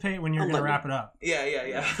anticipate when you're I'm going to letting wrap it up.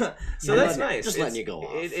 yeah. So Yeah, that's nice. just letting you go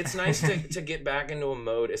off. It's nice to get back into a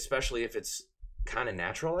mode, especially if it's kind of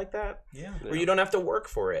natural like that, Yeah. where you don't have to work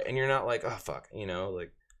for it, and you're not like, oh fuck, you know,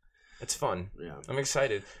 like, it's fun. Yeah. I'm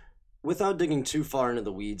excited. Without digging too far into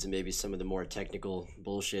the weeds and maybe some of the more technical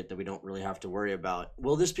bullshit that we don't really have to worry about,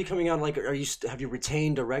 will this be coming out like? Have you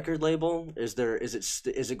retained a record label? Is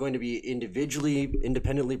it going to be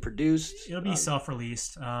independently produced? It'll be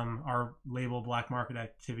self-released. Our label Black Market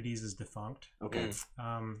Activities is defunct. Okay.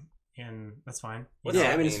 And that's fine. What's Yeah,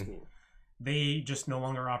 that I mean, mean? They just no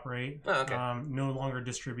longer operate. Oh, okay. No longer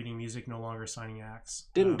distributing music, no longer signing acts.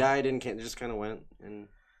 didn't die, didn't can't, just kind of went and.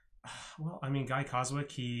 Well, I mean, Guy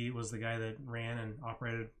Coswick, he was the guy that ran and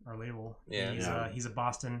operated our label. Yeah. He's a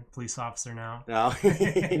Boston police officer now. No,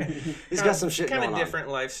 he's got some shit kind going of on. different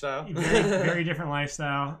lifestyle. Very, very different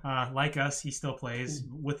lifestyle. Like us, he still plays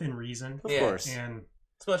within reason. Of Yeah. course. And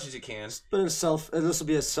As much as you can. But this will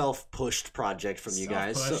be a self-pushed project from you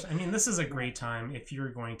guys. self-pushed. So, I mean, this is a great time if you're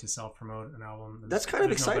going to self-promote an album. That's kind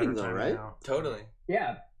of there's no exciting better though, time right? now. Totally.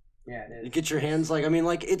 Yeah, Yeah, it is. You get your hands like, I mean,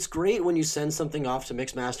 like, it's great when you send something off to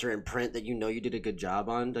mix, master, and print that you know you did a good job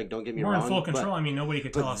on. Like, don't get me We're wrong. in full control. I mean, nobody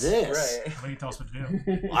could tell But us. this, Nobody could tell us what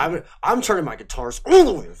to do. I'm turning my guitars all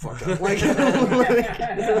the way the fuck up. Like,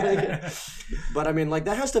 but I mean, like,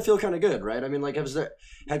 that has to feel kind of good, right? I mean, like,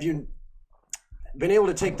 have you been able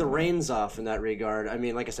to take the reins off in that regard? I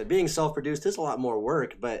mean, like I said, being self-produced is a lot more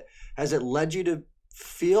work, but has it led you to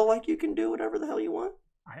feel like you can do whatever the hell you want?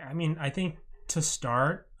 I mean, I think to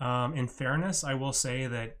start, in fairness, I will say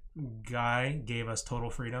that Guy gave us total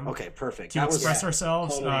freedom. Okay, perfect. To express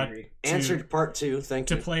ourselves, totally answered part 2. Thank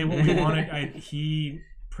you. To play what we wanted. He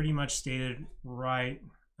pretty much stated right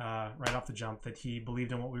off the jump that he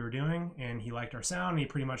believed in what we were doing and he liked our sound. He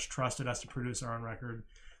pretty much trusted us to produce our own record.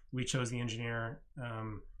 We chose the engineer.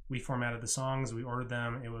 We formatted the songs. We ordered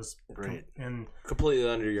them. It was great and completely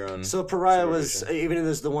under your own. So PARIA was, even if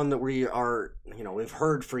it's the one that we are, we've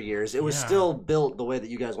heard for years, it was still built the way that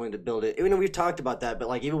you guys wanted to build it. Even though we've talked about that, but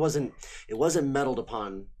like it wasn't meddled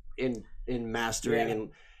upon in mastering and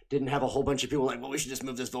didn't have a whole bunch of people like, well, we should just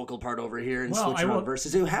move this vocal part over here and switch around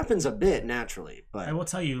verses. It happens a bit naturally, but I will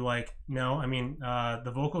tell you, like, no, I mean,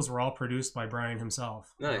 the vocals were all produced by Brian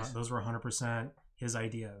himself. Nice. Those were 100% his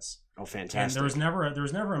ideas. Oh, fantastic! And there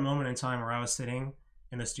was never a moment in time where I was sitting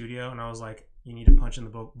in the studio and I was like, you need to punch in the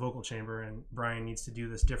vocal chamber and Brian needs to do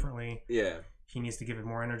this differently. Yeah. He needs to give it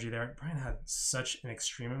more energy there. Brian had such an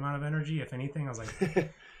extreme amount of energy. If anything, I was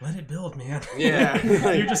like, let it build, man. Yeah.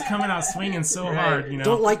 You're just coming out swinging so hard,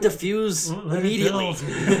 Don't light the fuse immediately.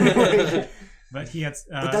 But he had.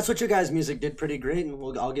 But that's what your guys' music did pretty great,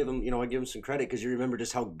 and I'll give him, I give him some credit because you remember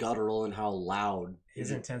just how guttural and how loud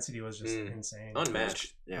his intensity was, just insane,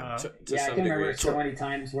 unmatched. Yeah, I can remember so many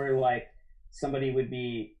times where like somebody would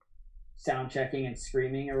be sound checking and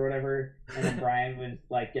screaming or whatever, and then Brian would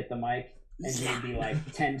like get the mic and he'd be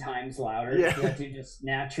like 10 times louder. Yeah, dude, just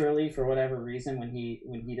naturally for whatever reason when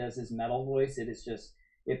he does his metal voice,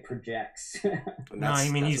 it projects. No, I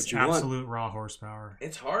mean he's absolute raw horsepower.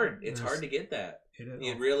 It's hard. It's hard to get that.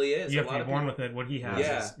 It really is. You have to be born with it. What he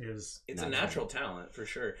has is it's a natural talent for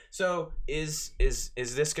sure. So is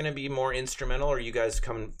this going to be more instrumental, or are you guys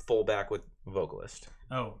coming full back with vocalist?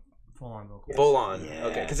 Oh, full on vocalist. Full on. Yes.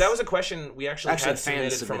 Okay, because that was a question we actually had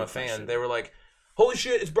submitted from a fan. They were like, "Holy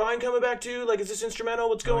shit, is Brian coming back too? Like, is this instrumental?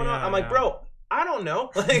 What's going on?" I'm like, "Bro, I don't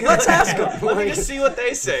know. Like, let's ask him. Let me just see what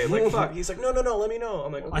they say." Like, fuck. He's like, no. Let me know.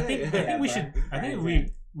 I'm like, okay. I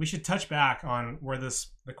think we should touch back on where the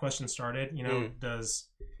question started.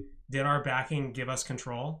 Did our backing give us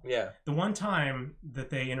control? Yeah. The one time that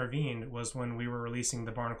they intervened was when we were releasing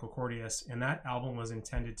the Barnacle Cordius, and that album was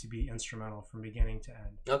intended to be instrumental from beginning to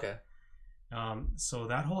end. Okay. So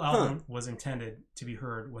that whole album was intended to be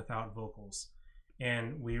heard without vocals.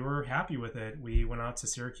 And we were happy with it. We went out to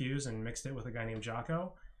Syracuse and mixed it with a guy named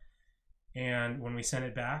Jocko. And when we sent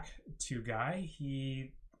it back to Guy,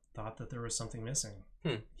 he thought that there was something missing.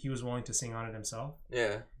 He was willing to sing on it himself.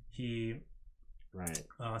 Yeah. He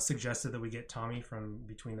suggested that we get Tommy from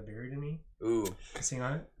Between the Buried and Me to sing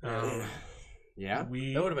on it. Yeah. That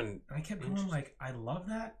would have been. I kept going like, I love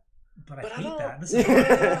that. But I hate that.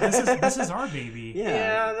 This is our baby.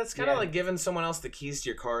 Yeah, that's kind of like giving someone else the keys to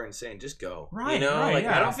your car and saying, "Just go." Right.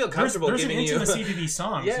 I don't feel comfortable there's giving an you. intimacy to these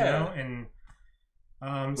songs, and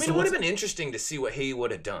I mean, it would have been interesting to see what he would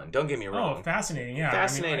have done. Don't get me wrong. Oh, fascinating! Yeah,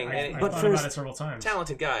 fascinating. I thought about it several times.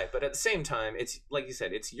 Talented guy, but at the same time, it's like you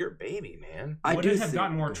said, it's your baby, man. Would it have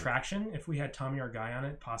gotten more traction if we had Tommy or Guy on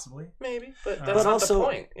it? Possibly, maybe, but that's not also, the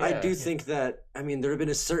point. I do think that there had been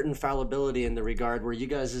a certain fallibility in the regard where you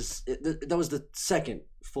guys that was the second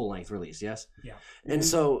full length release, yes, yeah, and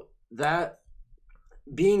so that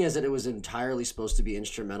being as that it was entirely supposed to be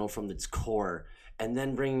instrumental from its core. And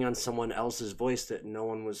then bringing on someone else's voice that no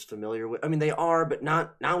one was familiar with. I mean, they are, but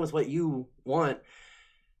not with what you want.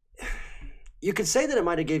 You could say that it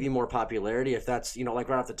might have gave you more popularity if that's, like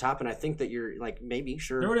right off the top. And I think that you're like, maybe,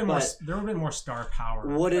 sure. There would have been more star power.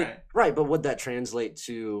 But would that translate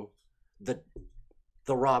to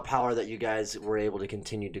the raw power that you guys were able to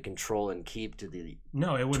continue to control and keep to the...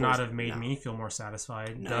 No, it would not have made me feel more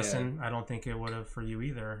satisfied. No, Dustin, I don't think it would have for you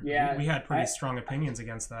either. Yeah. We had pretty strong opinions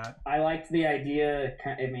against that. I liked the idea,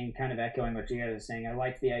 kind of echoing what you guys were saying, I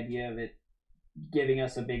liked the idea of it giving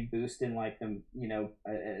us a big boost in like the,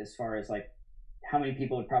 as far as like how many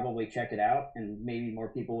people would probably check it out and maybe more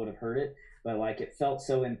people would have heard it. But like it felt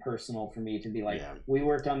so impersonal for me to be like, we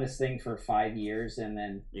worked on this thing for 5 years and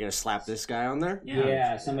then you're gonna slap this guy on there?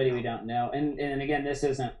 Yeah, somebody we don't know. And again, this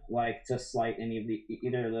isn't like to slight any of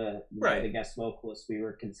the guest vocalists we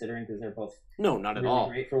were considering because they're both not at all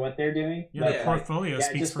great for what they're doing. Yeah, the portfolio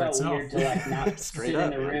speaks for itself. It just felt weird to like not sit in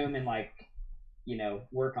the room and like you know,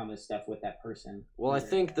 work on this stuff with that person. Well, I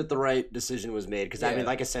think that the right decision was made because I mean,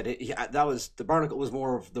 like I said, that was the Barnacle was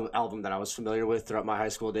more of the album that I was familiar with throughout my high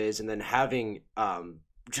school days, and then having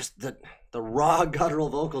just the raw guttural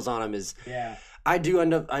vocals on him is I do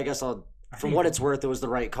end up, I guess for what it's worth, it was the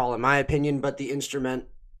right call in my opinion, but the instrument,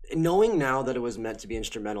 knowing now that it was meant to be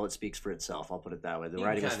instrumental, it speaks for itself. I'll put it that way. The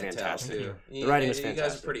writing is fantastic. The writing is fantastic. You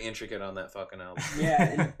guys are pretty intricate on that fucking album.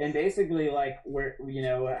 Yeah, and basically, like, where, you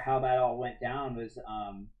know, how that all went down was,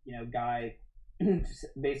 you know, Guy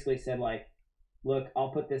basically said, like, look,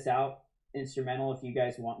 I'll put this out instrumental if you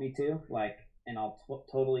guys want me to, like, and I'll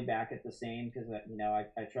totally back it the same because, you know,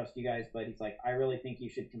 I trust you guys, but he's like, I really think you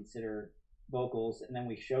should consider vocals. And then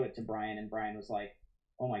we showed it to Brian, and Brian was like,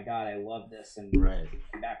 oh my god, I love this, and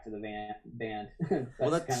back to the band.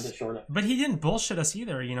 That's kind of the short of it. But he didn't bullshit us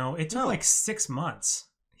either, you know. It took like 6 months.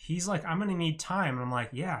 He's like, I'm gonna need time, and I'm like,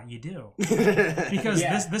 yeah, you do, because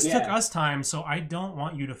this took us time, so I don't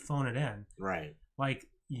want you to phone it in. Right. Like,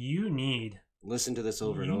 you need listen to this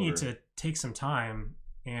over and over. You need to take some time,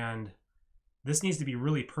 and this needs to be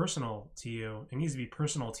really personal to you. It needs to be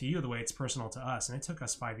personal to you the way it's personal to us, and it took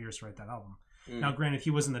us 5 years to write that album. Now, granted,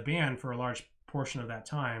 he was in the band for a large portion of that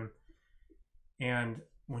time, and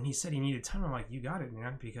when he said he needed time, I'm like, you got it,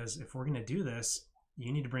 man, because if we're gonna do this,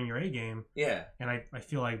 you need to bring your A game. And I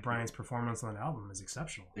feel like Brian's performance on that album is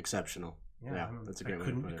exceptional. That's a great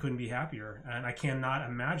one. I couldn't be happier, and I cannot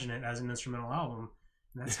imagine it as an instrumental album.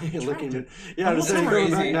 And that's how we looking it.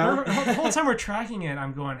 The whole time we're tracking it,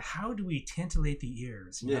 I'm going, how do we tantillate the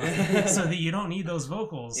ears, you know? So that you don't need those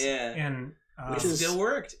vocals. And which still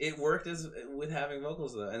worked. It worked as with having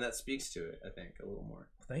vocals though, and that speaks to it, I think, a little more.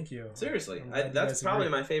 Thank you. Seriously, that's probably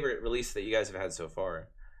my favorite release that you guys have had so far.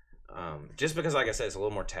 Just because, like I said, it's a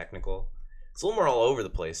little more technical. It's a little more all over the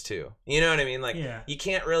place too. You know what I mean? Like you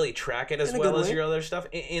can't really track it as well as your other stuff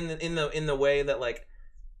in the way that, like,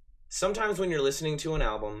 sometimes when you're listening to an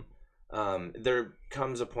album, there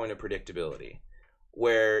comes a point of predictability.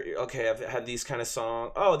 Where, okay, I've had these kind of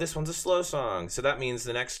songs. Oh, this one's a slow song, so that means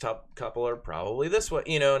the next couple are probably this one.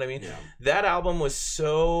 You know what I mean? That album was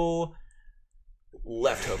so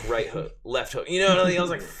left hook, right hook, left hook. You know what I mean? I was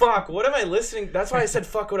like, fuck, what am I listening? That's why I said,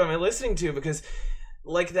 fuck, what am I listening to? Because,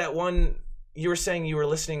 like that one, you were saying you were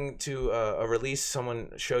listening to a release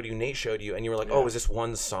someone showed you, Nate showed you, and you were like, oh, is this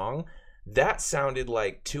one song? That sounded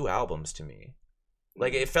like 2 albums to me.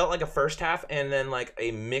 Like, it felt like a first half and then like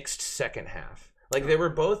a mixed second half. Like, they were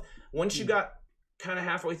both, once you got kind of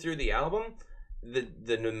halfway through the album,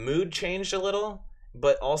 the mood changed a little,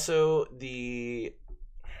 but also I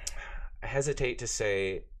hesitate to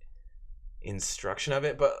say instruction of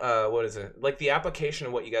it, but what is it? Like, the application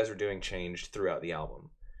of what you guys were doing changed throughout the album.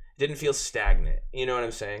 It didn't feel stagnant. You know what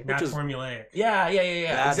I'm saying? Not formulaic. Yeah.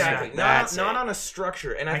 Exactly. Not on a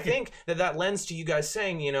structure. And I think that lends to you guys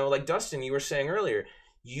saying, you know, like Dustin, you were saying earlier,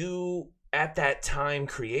 you, at that time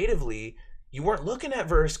creatively, you weren't looking at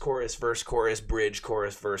verse, chorus, bridge,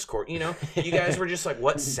 chorus, verse, chorus. You know, you guys were just like,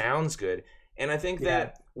 what sounds good? And I think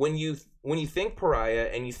that when you think Pariah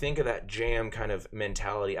and you think of that jam kind of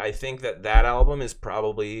mentality, I think that album is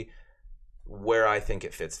probably where I think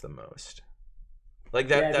it fits the most. Like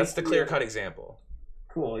that's the clear-cut example.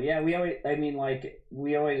 Cool. Yeah, we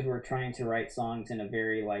always were trying to write songs in a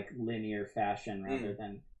very, like, linear fashion rather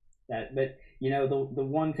than that. But, you know, the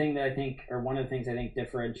one thing that I think, or one of the things I think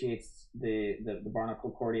differentiates the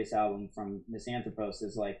Barnacle Cordius album from Misanthropos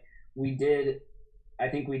is, like, I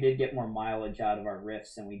think we did get more mileage out of our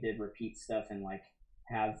riffs, and we did repeat stuff and, like,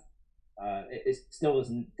 have it still was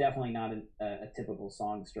definitely not a typical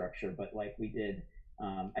song structure, but, like, we did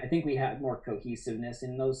I think we had more cohesiveness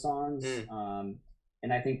in those songs,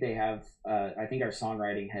 and I think they have I think our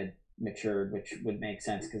songwriting had matured, which would make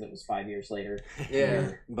sense because it was 5 years later.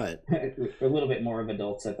 But we're a little bit more of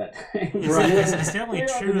adults at that time. Right. It's definitely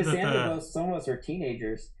true that some of us are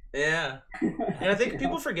teenagers. Yeah. And I think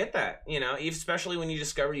people forget that, you know, especially when you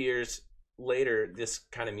discover years later this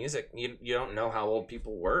kind of music, you don't know how old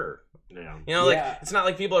people were. Yeah. You know, like, it's not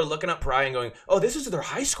like people are looking up Pariah and going, oh, this is their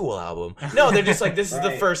high school album. No, they're just like, this is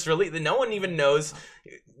the first release. No one even knows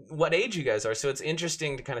what age you guys are. So it's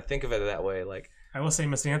interesting to kind of think of it that way. Like, I will say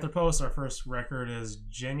Misanthropos, our first record, is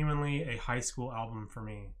genuinely a high school album for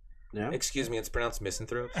me. Yeah. Excuse me, it's pronounced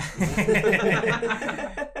misanthrope.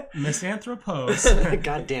 Misanthropos.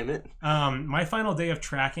 God damn it. My final day of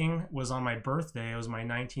tracking was on my birthday. It was my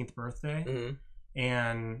 19th birthday. Mm-hmm.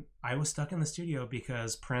 And I was stuck in the studio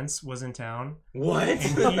because Prince was in town. What?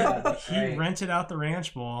 And he rented out the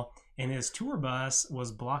Ranch Bowl, and his tour bus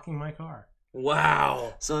was blocking my car.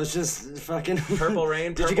 Wow. So it's just fucking Purple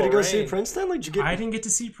Rain. Did you get to go see Prince then? Like, did you get? I didn't get to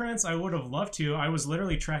see Prince. I would have loved to. I was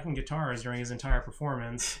literally tracking guitars during his entire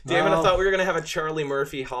performance. Damn it! I thought we were gonna have a Charlie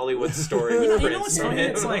Murphy Hollywood story. You with know Prince. what's funny?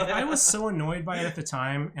 It's like I was so annoyed by it at the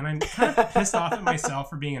time, and I'm kind of pissed off at myself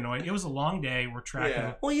for being annoyed. It was a long day. We're tracking.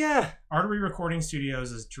 Yeah. Well, yeah. Artery Recording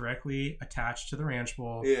Studios is directly attached to the Ranch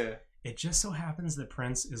Bowl. Yeah. It just so happens that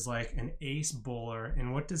Prince is like an ace bowler,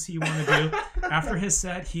 and what does he want to do after his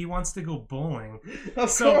set? He wants to go bowling.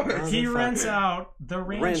 So he rents out the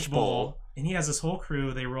Ranch Bowl, and he has this whole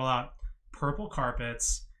crew. They roll out purple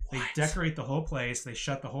carpets. They decorate the whole place. They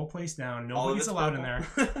shut the whole place down. Nobody's allowed in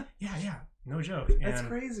there. Yeah, no joke. That's and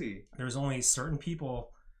crazy. There's only certain people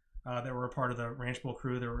that were a part of the Ranch Bowl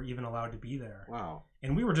crew that were even allowed to be there. Wow.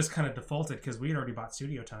 And we were just kind of defaulted because we had already bought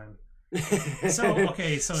studio time. So I'm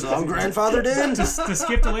grandfathered in. To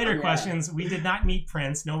skip the later questions, we did not meet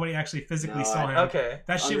Prince. Nobody actually physically saw him. Okay.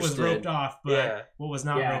 That shit was roped off, but what was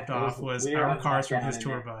not roped off was our cars from his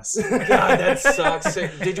tour bus. God, that sucks.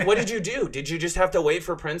 What did you do? Did you just have to wait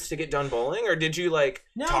for Prince to get done bowling, or did you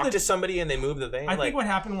talk to somebody and they moved the van? I think what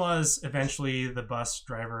happened was eventually the bus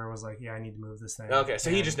driver was like, "Yeah, I need to move this thing." Okay, so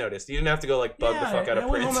he just noticed. You didn't have to go bug the fuck out of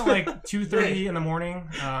Prince. I went home at 2:30 in the morning.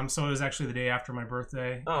 So it was actually the day after my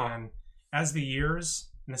birthday. Oh. And as the years,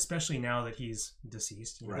 and especially now that he's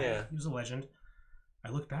deceased, Right. Yeah. he was a legend. I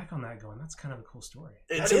look back on that going, that's kind of a cool story.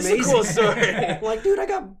 It's That is amazing. a cool story. Like, dude, I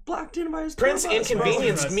got blocked in by his Prince tour bus.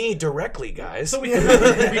 inconvenienced me directly, guys. So we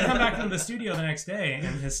come back into the studio the next day,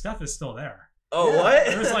 and his stuff is still there. Oh, what?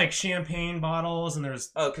 There's like champagne bottles, and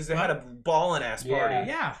there's because they had a ballin' ass party.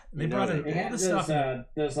 yeah, they brought in They all had this stuff.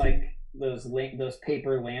 those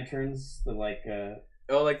paper lanterns,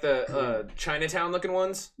 Oh, like the Chinatown looking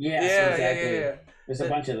ones? yes, exactly. Yeah. There's a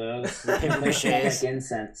bunch of those. Paper They smell mache. like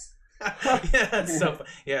incense. Yeah, it's so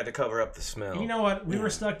to cover up the smell. You know what we were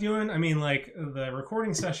stuck doing? I mean, like the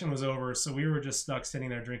recording session was over, so we were just stuck sitting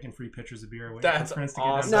there drinking free pitchers of beer, waiting That's for Prince to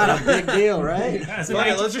awesome. get done. Not a big deal, right? As a Fuck it,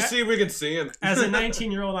 19 let's just see if we can see him. As a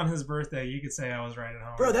 19-year-old on his birthday, you could say I was right at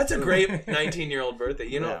home. Bro, that's a great 19-year-old birthday.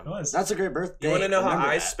 You know, Yeah. It was. That's a great birthday. you want to know how Remember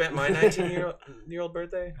I that. spent my 19-year-old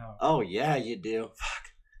birthday? Oh yeah, you do.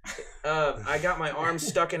 I got my arm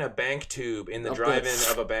stuck in a bank tube in the Oh, drive-in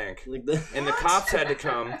good. of a bank, Like the... and the cops had to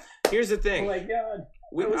come. Here's the Oh thing. my god.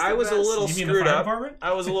 I was a little You mean the screwed fire up. department?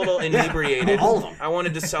 I was a little inebriated. All of them. I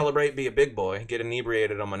wanted to celebrate, be a big boy, get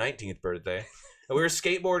inebriated on my 19th birthday. And we were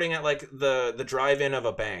skateboarding at the drive-in of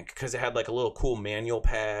a bank because it had like a little cool manual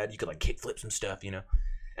pad. You could like kickflip some stuff, you know.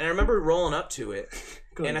 And I remember rolling up to it,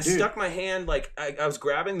 and I stuck my hand I was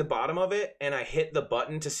grabbing the bottom of it, and I hit the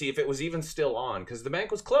button to see if it was even still on because the bank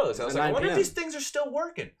was closed. I was like, I wonder if these things are still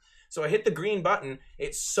working. So I hit the green button.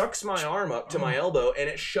 It sucks my arm up to my elbow, and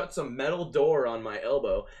it shuts a metal door on my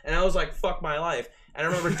elbow. And I was like, fuck my life. And I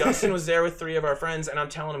remember Dustin was there with 3 of our friends, and I'm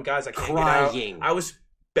telling him, guys, I can't Crying. get out. I was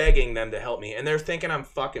begging them to help me, and they're thinking I'm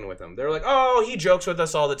fucking with them. They're like, oh, he jokes with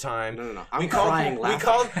us all the time. No. I'm crying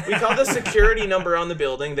laughing. We called the security number on the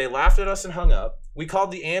building. They laughed at us and hung up. We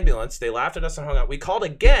called the ambulance. They laughed at us and hung up. We called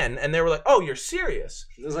again, and they were like, oh, you're serious?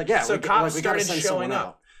 It was like, yeah. So we cops we gotta started send showing someone up.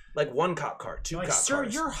 out. Like 1 cop car, 2 You're cop like, sir,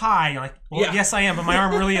 cars. you're high. You're like, well, Yeah. yes, I am, but my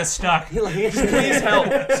arm really is stuck. Please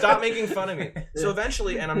help. Stop making fun of me. So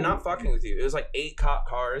eventually, and I'm not fucking with you, it was like 8 cop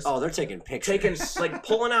cars. Oh, they're taking pictures.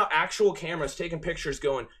 Pulling out actual cameras, taking pictures,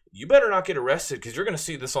 going, you better not get arrested because you're going to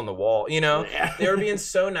see this on the wall. You know? Yeah. They were being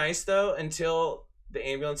so nice, though, until the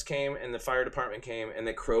ambulance came and the fire department came and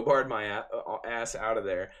they crowbarred my ass out of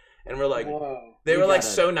there. And we're like, Whoa. they were You like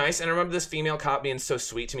gotta- so nice. And I remember this female cop being so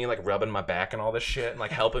sweet to me, like rubbing my back and all this shit and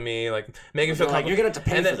like helping me, like making me feel Like, comfortable. you're gonna have to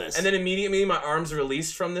pay and for then, this. And then immediately my arm's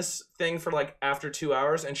released from this thing for like after 2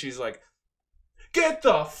 hours. And she's like, get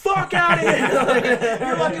the fuck out of here.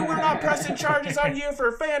 You're lucky we're not pressing charges on you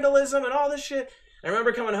for vandalism and all this shit. I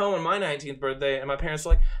remember coming home on my 19th birthday, and my parents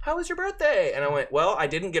were like, how was your birthday? And I went, well, I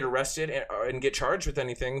didn't get arrested and get charged with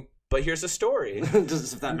anything, but here's the story.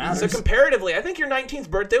 Does if that matters? So comparatively, I think your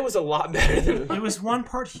 19th birthday was a lot better than It was one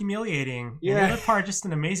part humiliating, Yeah. and the other part just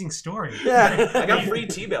an amazing story. Yeah. I got free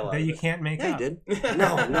T-Bell out That of you it. can't make Yeah, you up. did.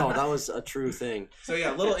 No, that was a true thing. So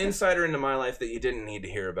yeah, a little insider into my life that you didn't need to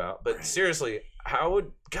hear about. But seriously, that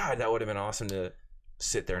would have been awesome to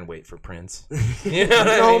sit there and wait for Prince. You know what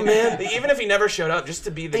I No, mean? man. Even if he never showed up, just to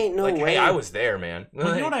be Ain't no way. hey, I was there, man.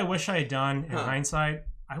 Well, you know what I wish I had done in Huh. hindsight?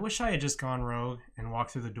 I wish I had just gone rogue and walked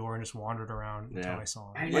through the door and just wandered around until Yeah. I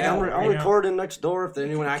saw I him. Like, Yeah, I'm you know. recording next door if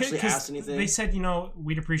anyone actually 'Cause asks anything. They said,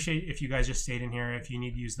 we'd appreciate if you guys just stayed in here. If you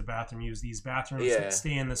need to use the bathroom, use these bathrooms. Yeah.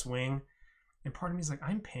 Stay in this wing. And part of me is like,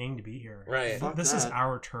 I'm paying to be here. Right. Fuck This is that.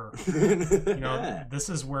 our turf. Yeah. This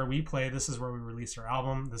is where we play. This is where we release our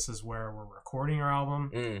album. This is where we're recording our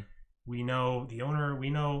album. Mm. We know the owner. We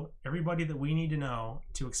know everybody that we need to know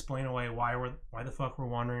to explain away why the fuck we're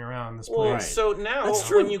wandering around this place. Well, Right. so now That's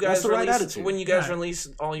true. when you guys That's the right release attitude. when you guys Yeah. release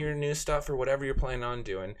all your new stuff or whatever you're planning on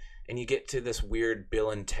doing, and you get to this weird Bill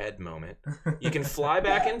and Ted moment, you can fly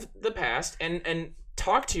back in the past and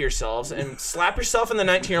talk to yourselves and slap yourself in the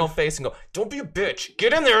 19-year-old face and go, "Don't be a bitch.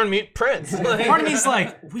 Get in there and meet Prince." Like, Part of me's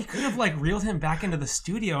like, we could have like reeled him back into the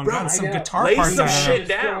studio and Bro, gotten I some know. guitar Lay parts some out of shit him.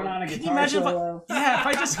 down. Can you imagine if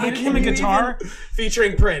I just handed him a Can you guitar?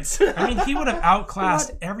 featuring Prince. I mean, he would have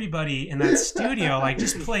outclassed everybody in that studio. Like,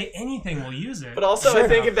 just play anything, we'll use it. But also, I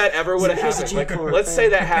think if that ever would have Here's a happened, like, G-chord. let's say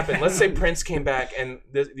that happened. Let's say Prince came back and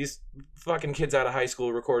these fucking kids out of high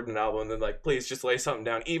school recorded an album and then like, please just lay something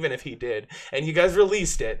down, even if he did. And you guys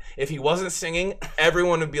released it. If he wasn't singing,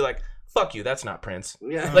 everyone would be like, fuck you, that's not Prince.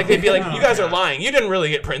 Yeah. Like, they'd be like, Oh, you guys are God. lying. You didn't really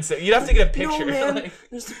get Prince. You'd have to get a picture. No, man. Like,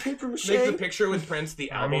 There's the paper mache. make the picture with Prince,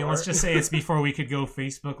 the I album mean, let's art. just say it's before we could go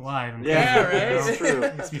Facebook Live. And Yeah, right. you know, That's true.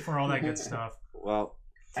 It's before all that good stuff. Well,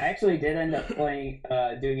 I actually did end up doing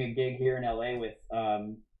a gig here in LA with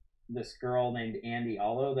this girl named Andy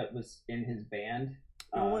Allo that was in his band.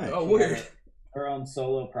 No way. She Oh, had weird. her own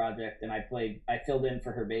solo project, and I filled in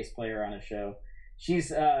for her bass player on a show.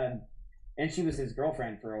 She's and she was his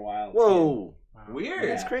girlfriend for a while. whoa. Wow. Weird.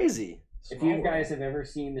 That's crazy. If you guys have ever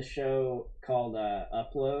seen the show called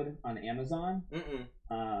Upload on Amazon, Mm-mm.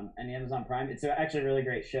 and Amazon Prime, it's actually a really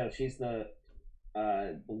great show. She's the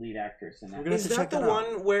lead actress in We're that. gonna Is have to that check the that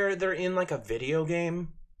out. one where they're in like a video game?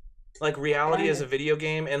 Like reality is a video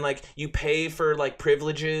game and like you pay for like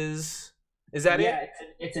privileges? Is that Yeah, it?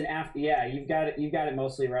 it's an after. Yeah, you've got it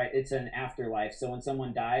mostly right. It's an afterlife. So when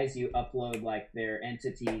someone dies, you upload like their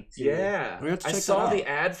entity to. Yeah. We're gonna have to I check that saw out. the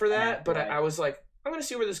ad for that, Yeah, but right. I was like, I'm going to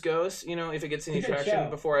see where this goes. You know, if it gets any It's a good traction show.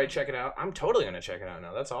 before I check it out. I'm totally going to check it out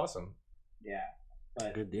now. That's awesome. Yeah,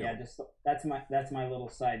 but Good deal. yeah, just that's my little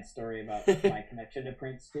side story about my connection to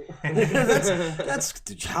Prince too.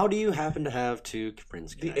 that's how do you happen to have two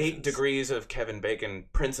Prince The 8 connections? degrees of Kevin Bacon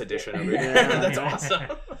Prince edition over here. Yeah. That's awesome.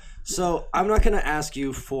 So I'm not gonna ask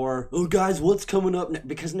you for guys, what's coming up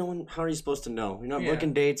because no one. How are you supposed to know? You're not Yeah.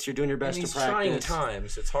 booking dates. You're doing your In best these to practice. trying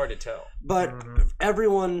times, it's hard to tell. But Mhm.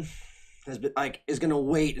 everyone has been is gonna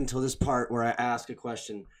wait until this part where I ask a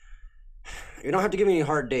question. You don't have to give me any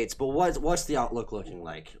hard dates, but what's the outlook looking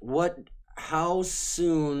like? How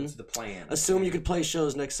soon? the plan? Assume you could play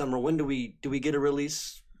shows next summer. When do we get a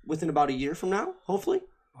release? Within about a year from now, hopefully.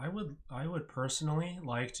 I would personally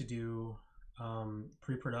like to do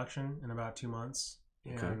pre-production in about 2 months,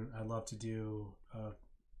 and Okay. I'd love to do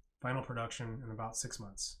final production in about 6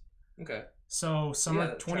 months. Okay. So summer Yeah,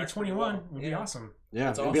 that tracks pretty 2021 well. would be Yeah. awesome. Yeah,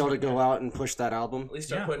 That's we'll be able to awesome. go out and push that album. At least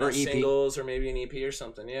start Yeah. putting Or out EP. singles or maybe an EP or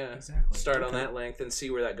something. Yeah. Exactly. Start on Okay. that length and see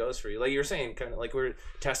where that goes for you. Like you were saying, kind of like we're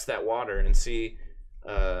test that water and see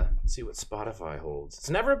what Spotify holds. It's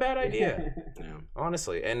never a bad idea, Yeah.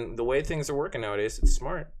 honestly. And the way things are working nowadays, it's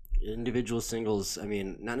smart. Individual singles. I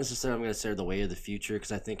mean, not necessarily. I'm going to say the way of the future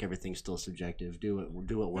because I think everything's still subjective. Do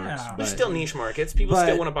what works. Yeah. But There's still niche markets. People but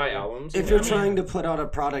still want to buy albums. if you you're know? trying to put out a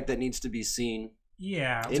product that needs to be seen,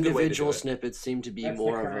 Yeah. a good way to individual do it. snippets seem to be That's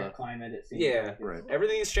more the of current a. climate. It seems Yeah. like. Right.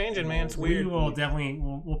 Everything is changing, man. It's We weird. will definitely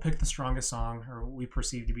we'll pick the strongest song, or we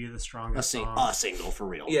perceive to be the strongest song. A single for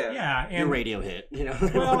real. Yeah. Yeah, Your and radio hit. You know.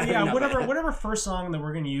 well, yeah, No, whatever first song that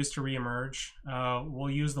we're going to use to reemerge,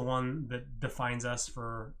 we'll use the one that defines us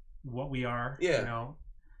for what we are. Yeah. You know,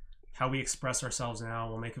 how we express ourselves now.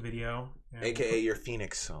 We'll make a video. And AKA your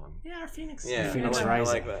Phoenix song. yeah, Phoenix. Yeah, Phoenix I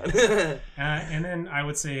Rising. like that. And then I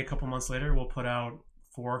would say a couple months later, we'll put out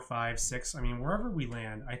 4, 5, 6. I mean, wherever we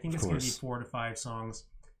land, I think Of it's going to be course. 4 to 5 songs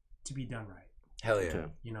to be done right. Hell yeah. Okay.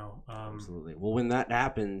 You know, Absolutely. Well, when that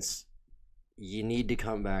happens, you need to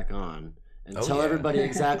come back on and Oh, tell yeah. everybody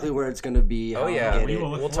exactly where it's going to be. Oh how to yeah, get we it, will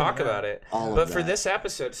look we'll forward talk to that. about it. all But of for that. this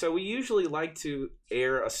episode, so we usually like to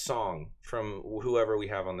air a song from whoever we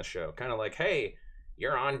have on the show. Kind of like, hey,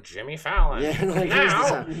 you're on Jimmy Fallon. Yeah, like, here's the now,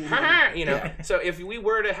 song. haha, you know. Yeah. So if we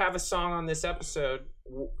were to have a song on this episode,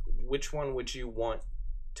 which one would you want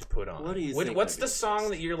to put on? What do you think What's would the be song best?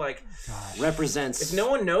 that you're like? Gosh. represents. If no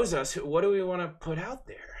one knows us, what do we want to put out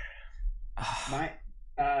there? My,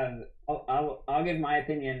 I'll give my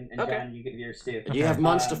opinion, and Okay. John, you give yours too. you have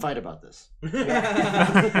months to Um, fight about this.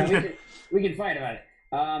 we can fight about it.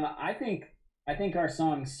 I think our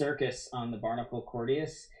song "Circus" on the Barnacle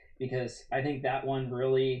Cordius, because I think that one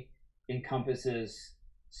really encompasses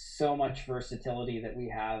so much versatility that we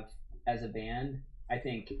have as a band. I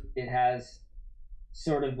think it has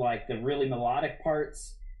sort of like the really melodic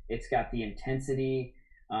parts. It's got the intensity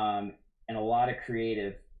and a lot of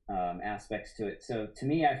creative aspects to it. So to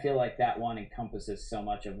me, I feel like that one encompasses so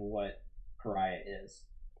much of what Pariah is.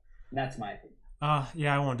 That's my opinion.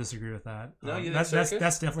 Yeah, I won't disagree with that. No, you think that's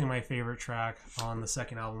Circus? definitely my favorite track on the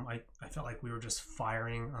second album. I felt like we were just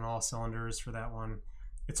firing on all cylinders for that one.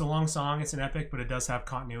 It's a long song, it's an epic, but it does have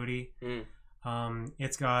continuity.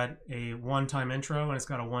 It's got a one-time intro and it's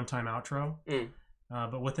got a one-time outro.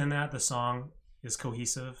 But within that, the song is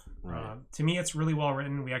cohesive. Right. To me, it's really well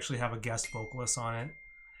written. We actually have a guest vocalist on it.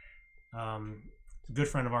 A good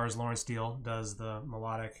friend of ours, Lawrence Steele, does the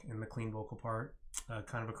melodic and the clean vocal part,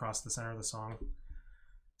 kind of across the center of the song.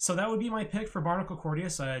 So that would be my pick for Barnacle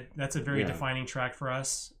Cordius. That's a very defining track for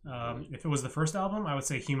us. If it was the first album, I would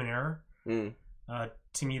say Human Error.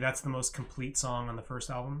 To me, that's the most complete song on the first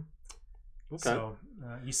album. Okay. So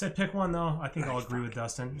you said pick one, though. I think I'll agree with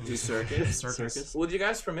Dustin. Do Circus. Circus. With you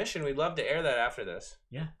guys' permission, we'd love to air that after this.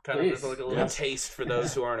 Yeah. Kind of as like a little taste for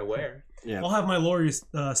those who aren't aware. Yeah. I'll have my lawyers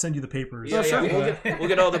send you the papers. Yeah, we'll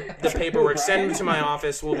get all the paperwork. Send them to my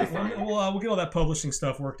office. We'll be fine. We'll get all that publishing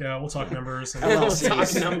stuff worked out. We'll talk numbers. And We'll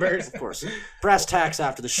talk numbers. Of course. Brass tacks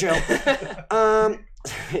after the show.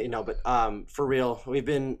 For real, we've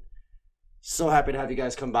been so happy to have you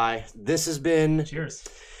guys come by. This has been... Cheers.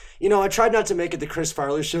 I tried not to make it the Chris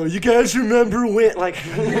Farley show. You guys remember when, like,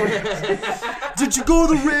 did you go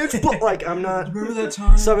to the Ranch Bowl? Like, I'm not. Remember that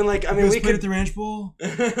time? Something like, I mean, we could at the Ranch Bowl.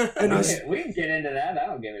 And it was, We can get into that. I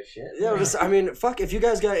don't give a shit. yeah, fuck. If you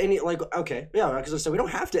guys got any, like, okay, yeah, because I said we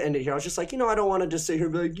don't have to end it here. I was just like, I don't want to just sit here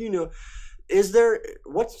and be like, is there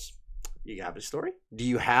you have a story? Do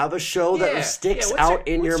you have a show that sticks out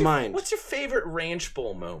in your mind? What's your favorite Ranch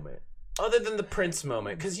Bowl moment? Other than the Prince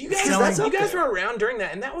moment, because you guys were around during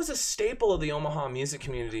that, and that was a staple of the Omaha music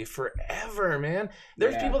community forever, man.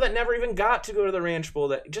 There's people that never even got to go to the Ranch Bowl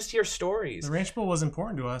that just hear stories. The Ranch Bowl was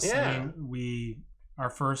important to us. Yeah. I mean, our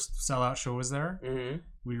first sellout show was there. Mm-hmm.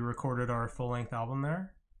 We recorded our full-length album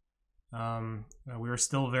there. We were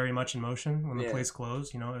still very much in motion when the place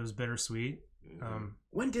closed. It was bittersweet.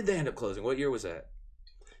 When did they end up closing? What year was that?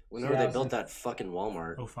 Whenever they built that fucking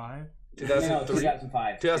Walmart. 2005?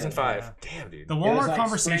 2005. 2005. Yeah. Damn, dude. The Walmart like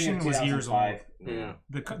conversation spring of was years old. 2005. Yeah.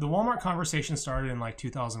 The Walmart conversation started in like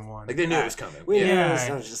 2001. Like they knew it was coming.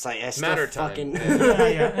 I was just like, Matter of time. fucking.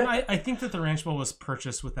 Yeah. And I think that the Ranch Bowl was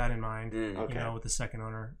purchased with that in mind. Okay. With the second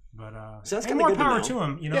owner. But so that's and more power to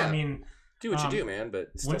him. I mean, do what you do, man. But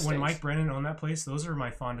when Mike Brennan owned that place, those are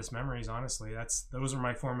my fondest memories. Honestly, those are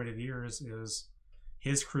my formative years. Is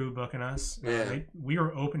his crew booking us. We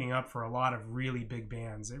were opening up for a lot of really big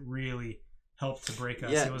bands. It really helped to break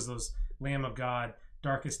us. It was those Lamb of God,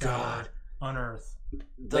 Darkest Hour, Unearth.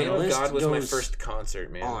 Lamb of God was my first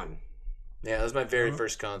concert, man. Yeah, that was my very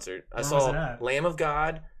first concert. I saw Lamb of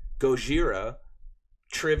God, Gojira,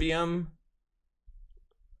 Trivium,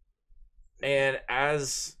 and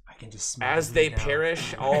as they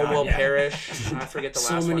perish, all will perish. I forget the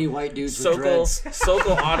last one. So many white dudes with dreads.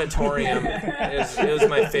 Sokol Auditorium it was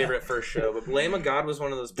my favorite first show. But Lamb of God was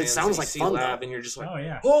one of those bands that you see live, and you're just like,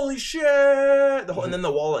 holy shit! And then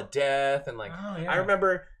the Wall of Death, and like, I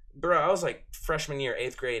remember, bro, I was like freshman year,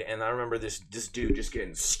 8th grade, and I remember this dude just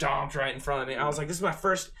getting stomped right in front of me. I was like, this is my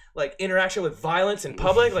first like interaction with violence in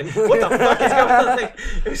public. Like, what the fuck is going on? Like,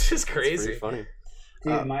 it was just crazy. It's pretty funny.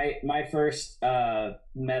 Dude, my first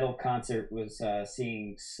metal concert was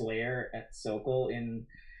seeing Slayer at Sokol in...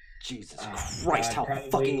 Jesus Christ, how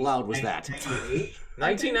fucking loud was that?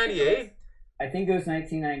 1998? I think it was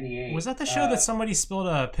 1998. Was that the show that somebody spilled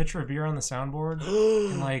a pitcher of beer on the soundboard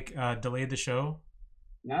and delayed the show?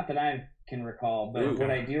 Not that I can recall, but what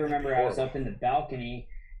I do remember, I was up in the balcony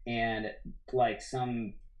and like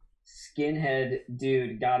some skinhead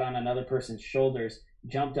dude got on another person's shoulders,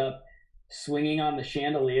 jumped up, swinging on the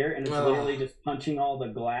chandelier, and it's literally just punching all the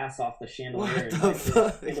glass off the chandelier. And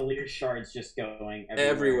the chandelier shards just going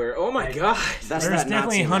everywhere. Oh my god! There's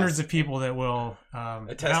definitely hundreds of people that will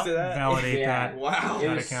attest to that, validate that. Wow,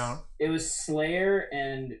 that account. It was Slayer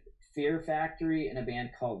and Fear Factory and a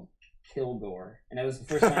band called Kilgore, and that was the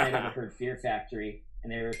first time I'd ever heard Fear Factory.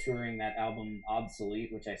 And they were touring that album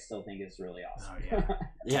Obsolete, which I still think is really awesome. Oh,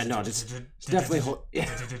 yeah. It's definitely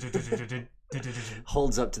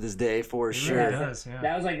holds up to this day for sure. Really does, yeah.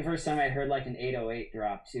 That was like the first time I heard like an 808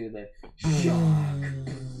 drop too. The shock,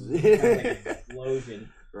 like an explosion.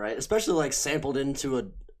 Right, especially like sampled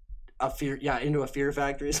into a Fear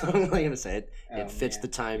Factory song. I'm gonna say it fits the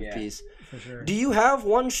timepiece. For sure. Do you have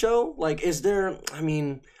one show? Like, is there? I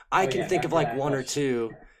mean, I can think of like one or two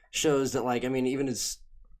shows that, like, I mean, even as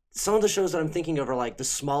some of the shows that I'm thinking of are like the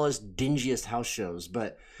smallest, dingiest house shows,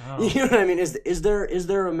 but you know what I mean? Is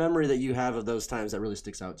there a memory that you have of those times that really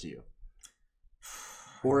sticks out to you?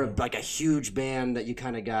 Or like a huge band that you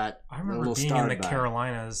kind of got I remember being in the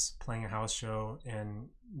Carolinas playing a house show and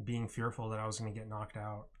being fearful that I was going to get knocked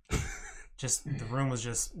out. just the room was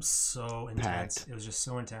just so intense. Packed. It was just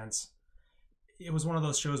so intense. It was one of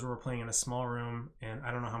those shows where we're playing in a small room, and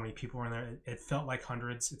I don't know how many people were in there. It felt like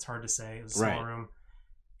hundreds. It's hard to say. It was a small room,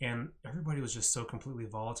 and everybody was just so completely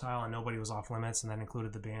volatile, and nobody was off limits, and that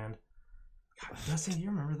included the band. God, Dustin, do you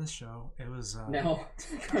remember this show? It was No.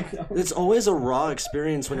 It's always a raw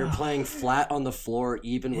experience when you're playing flat on the floor,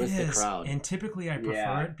 even with the crowd. And typically I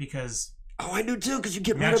prefer it because I do too, because you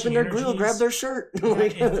get right up in their grill, grab their shirt.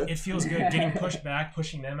 it feels good getting pushed back,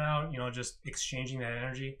 pushing them out, just exchanging that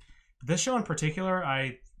energy. This show in particular,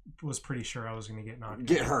 I was pretty sure I was going to get knocked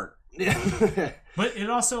get hurt. But it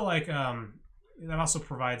also that also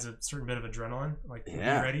provides a certain bit of adrenaline. Like, you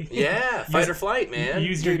ready? Yeah, fight or flight, man.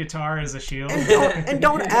 Use your guitar as a shield. And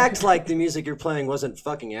don't act like the music you're playing wasn't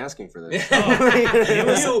fucking asking for this.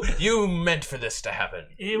 You meant for this to happen.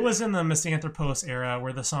 It was in the Misanthropos era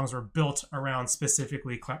where the songs were built around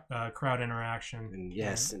specifically crowd interaction.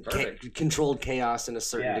 And controlled chaos in a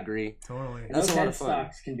certain degree. Totally. That's Those a lot of fun.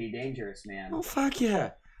 headstocks can be dangerous, man. Oh, fuck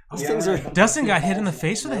yeah. Those Yeah, things right. are... Dustin got hit in the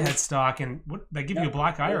face with a headstock, and what? They give you a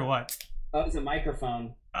black eye or what? Oh, it was a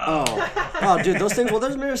microphone. Oh, dude, those things... Well,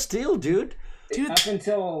 they're made of steel, dude. Up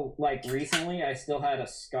until recently, I still had a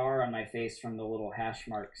scar on my face from the little hash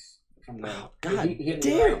marks from the. God he hit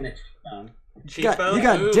me damn. right in the cheekbone. You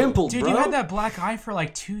got dimpled, dude, bro. you had that black eye for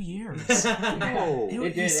like 2 years. No.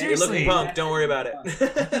 Seriously. You're looking pumped. Don't worry about it.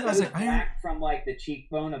 I was like, black from the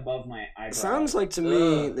cheekbone above my eyebrow. Sounds like to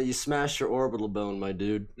me that you smashed your orbital bone, my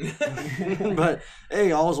dude. But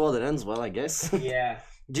hey, all's well that ends well, I guess. Yeah.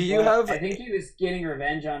 Do you have? I think he was getting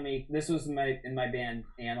revenge on me. This was in my band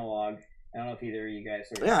Analog. I don't know if either of you guys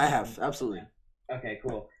are. Yeah, I have, absolutely. Okay,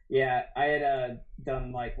 cool. Yeah, I had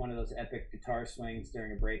done one of those epic guitar swings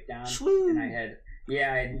during a breakdown, and I had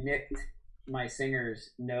nicked my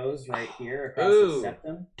singer's nose right here across the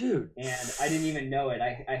septum, dude, and I didn't even know it.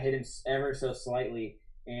 I hit him ever so slightly,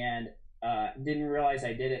 and didn't realize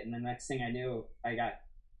I did it. And the next thing I knew, I got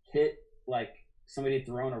hit like somebody had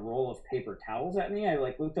thrown a roll of paper towels at me. I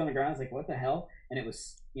looked on the ground. I was like, "What the hell?" And it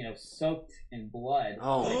was soaked in blood,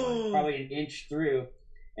 probably an inch through.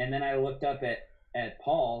 And then I looked up at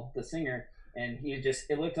Paul, the singer, and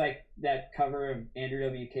it looked like that cover of Andrew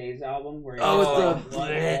WK's album where he blood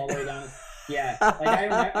all the way down. Yeah,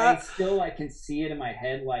 I still can see it in my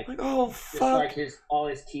head, fuck, all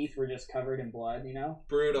his teeth were just covered in blood,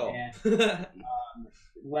 Brutal. And,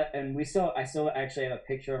 I still actually have a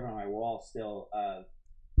picture of it on my wall still,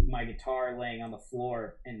 my guitar laying on the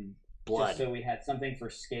floor and blood. Just so we had something for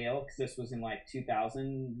scale, because this was in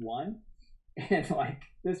 2001. And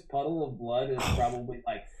this puddle of blood is probably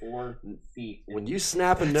 4 feet. When you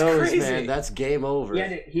snap a nose, man, that's game over.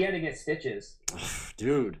 He had to get stitches,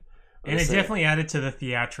 dude. And it definitely added to the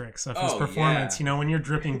theatrics of his performance. Yeah. When you're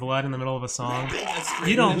dripping blood in the middle of a song,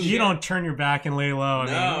 you don't turn your back and lay low.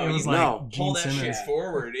 I mean, it was pull that Gene shit Simmons.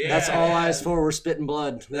 forward. Yeah, that's all eyes forward, spitting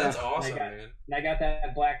blood. That's awesome, man. And I got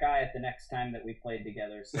that black eye at the next time that we played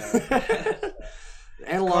together. So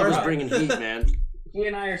Analog was bringing heat, man. He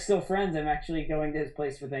and I are still friends. I'm actually going to his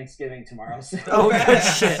place for Thanksgiving tomorrow. So. Oh, good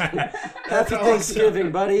shit. Happy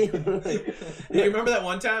Thanksgiving, buddy. You remember that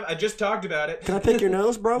one time? I just talked about it. Can I pick your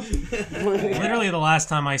nose, bro? Literally the last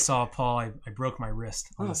time I saw Paul, I broke my wrist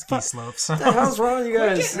on the ski slopes. What the hell's wrong with you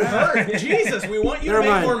guys? Hurt. Jesus, we want you to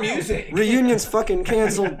make more music. Reunion's fucking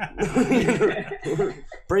canceled.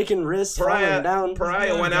 Breaking wrists, falling down.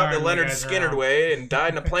 Pariah went out the Leonard Skinner way and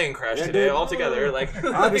died in a plane crash today altogether.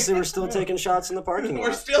 Obviously, we're still taking shots in the parking lot.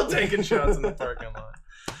 We're still taking shots in the parking lot.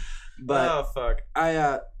 But oh fuck!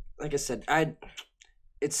 Like I said,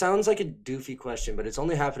 it sounds like a doofy question, but it's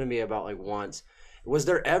only happened to me about once. Was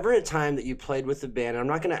there ever a time that you played with the band? And I'm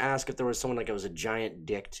not going to ask if there was someone that was a giant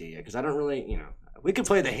dick to you, because I don't really, we could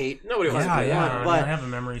play the hate. Nobody wants to play that. But I have a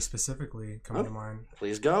memory specifically coming to mind.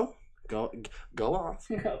 Please go off.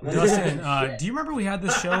 Dustin, do you remember we had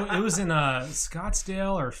this show? It was in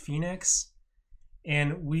Scottsdale or Phoenix.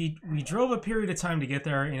 And we drove a period of time to get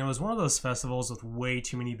there, and it was one of those festivals with way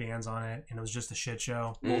too many bands on it, and it was just a shit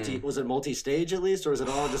show. Was it multi-stage at least, or was it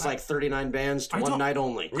all just 39 bands to one night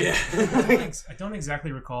only? Yeah. I don't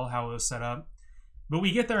exactly recall how it was set up, but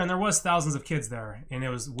we get there, and there was thousands of kids there, and it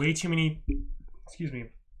was way too many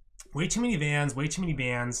vans, way too many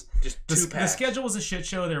bands. Just the schedule was a shit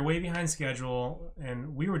show. They were way behind schedule,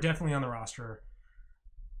 and we were definitely on the roster.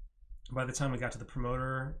 By the time we got to the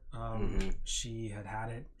promoter, she had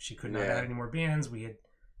it. She could not add any more bands. We had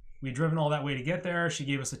driven all that way to get there. She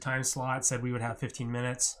gave us a time slot, said we would have 15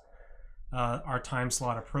 minutes. Our time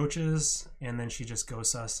slot approaches, and then she just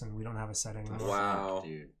ghosts us, and we don't have a set anymore. Wow,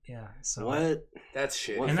 dude. Yeah. So what? That's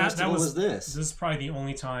shit. What and festival was this? This is probably the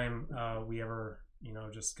only time we ever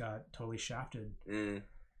just got totally shafted.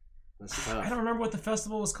 That's I tough. don't remember what the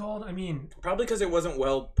festival was called. I mean, Probably because it wasn't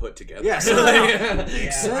well put together. Yeah, so Yeah.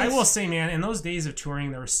 I will say, man, in those days of touring,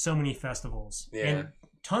 there were so many festivals and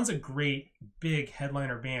tons of great big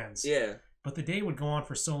headliner bands. Yeah. But the day would go on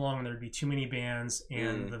for so long, and there'd be too many bands,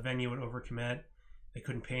 and the venue would overcommit. They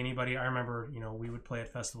couldn't pay anybody. I remember, we would play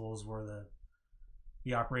at festivals where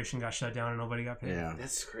the operation got shut down and nobody got paid. Yeah.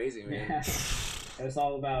 That's crazy, man. Yeah. It was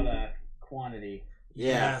all about quantity.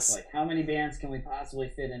 Yes. Like, how many bands can we possibly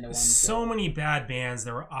fit into one So show? many bad bands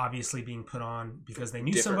that were obviously being put on because they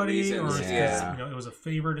knew Different somebody, reasons, or because yeah. it was a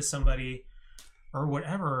favor to somebody, or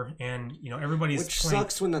whatever. And everybody's Which playing.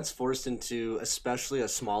 sucks when that's forced into especially a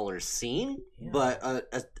smaller scene, Yeah.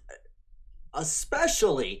 but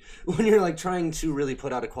especially when you're like trying to really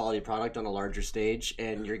put out a quality product on a larger stage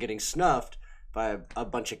and you're getting snuffed by a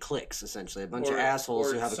bunch of cliques, essentially a bunch of assholes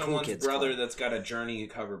or who have a cool someone's kids brother club. that's got a Journey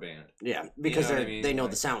cover band. Yeah, because know what I mean? they know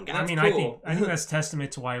Like, the sound guy. I mean, cool. I think that's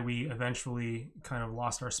testament to why we eventually kind of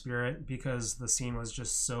lost our spirit, because the scene was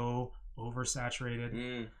just so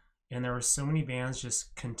oversaturated, and there were so many bands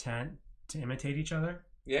just content to imitate each other.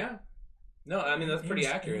 Yeah. No, I mean, that's pretty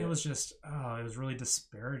accurate. It was just, it was really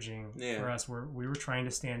disparaging for us. We were trying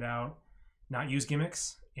to stand out, not use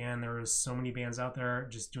gimmicks, and there was so many bands out there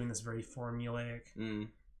just doing this very formulaic,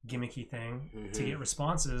 gimmicky thing to get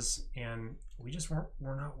responses, and we just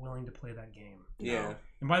we're not willing to play that game. Yeah.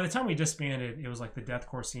 And by the time we disbanded, it was like the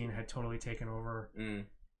deathcore scene had totally taken over, and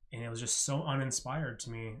it was just so uninspired to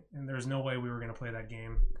me, and there's no way we were going to play that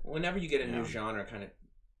game. Whenever you get a new genre kind of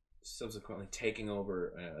subsequently taking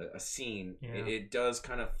over a scene, it does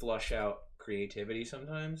kind of flush out creativity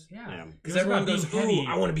sometimes. Yeah. Because everyone goes, heavy. ooh,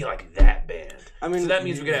 I want to be like that band. I mean, so that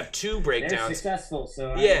means we could have two They're breakdowns. successful,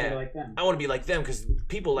 so I Yeah. want to be like them. I want to be like them because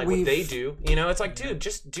people like what they do. It's like, dude,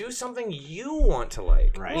 just do something you want to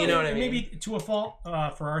like. Right. You know what I mean? Maybe to a fault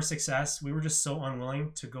for our success, we were just so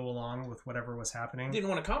unwilling to go along with whatever was happening. Didn't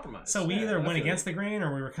want to compromise. So we either went against the grain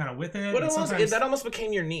or we were kind of with it. But and that almost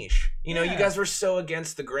became your niche. You Yeah. guys were so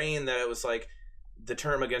against the grain that it was like the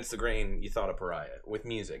term against the grain, you thought of Pariah with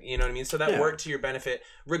music. You know what I mean? So that worked to your benefit,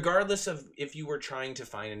 regardless of if you were trying to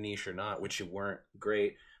find a niche or not, which you weren't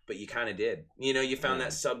great, but you kind of did. You found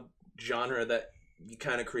that sub-genre that you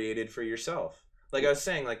kind of created for yourself. Like I was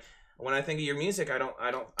saying, like when I think of your music,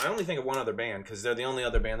 I only think of one other band because they're the only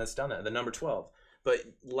other band that's done that, the Number 12. But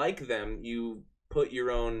like them, you put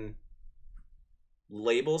your own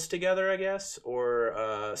labels together, I guess,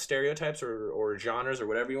 or stereotypes or genres or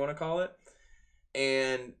whatever you want to call it.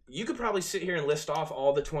 And you could probably sit here and list off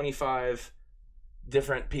all the 25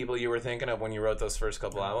 different people you were thinking of when you wrote those first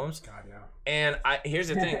couple albums. God, yeah. And here's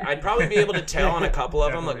the thing. I'd probably be able to tell on a couple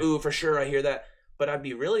of them, like, ooh, for sure, I hear that. But I'd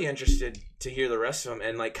be really interested to hear the rest of them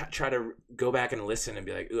and, like, try to go back and listen and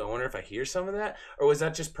be like, ooh, I wonder if I hear some of that. Or was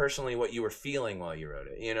that just personally what you were feeling while you wrote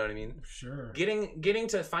it? You know what I mean? Sure. Getting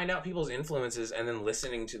to find out people's influences and then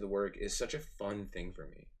listening to the work is such a fun thing for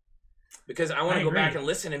me. Because I want to go back and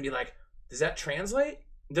listen and be like, does that translate?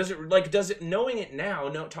 Does it knowing it now,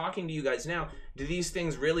 talking to you guys now, do these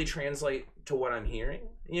things really translate to what I'm hearing?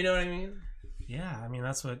 You know what I mean? Yeah, I mean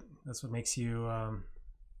that's what makes you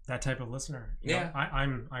that type of listener. You Yeah.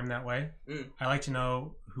 know, I'm that way. I like to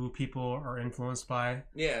know who people are influenced by.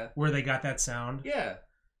 Yeah. Where they got that sound. Yeah.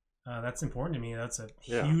 That's important to me. That's a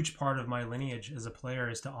huge part of my lineage as a player,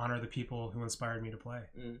 is to honor the people who inspired me to play.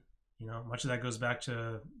 Much of that goes back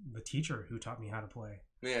to the teacher who taught me how to play.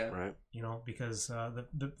 Yeah. Right. Because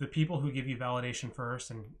the people who give you validation first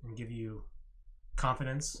and give you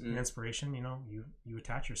confidence and inspiration, you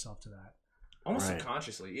attach yourself to that. Almost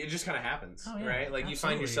subconsciously. It just kind of happens, right? Like Absolutely. you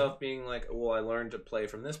find yourself being like, well, I learned to play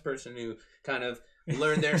from this person who kind of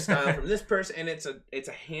learned their style from this person, and it's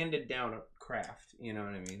a handed down craft. You know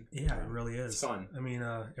what I mean? Yeah, it really is. It's fun. I mean,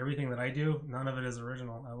 everything that I do, none of it is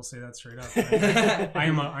original. I will say that straight up. I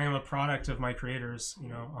am a product of my creators.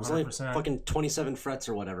 100%. It's only fucking 27 frets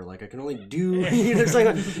or whatever. Like I can only do.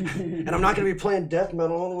 And I'm not gonna be playing death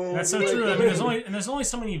metal all the way. That's so true. I mean, there's only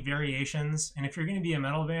so many variations, and if you're going to be a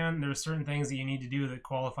metal band, there's certain things that you need to do that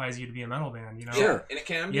qualifies you to be a metal band. Sure, and it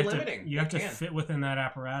can be limiting. You have to fit within that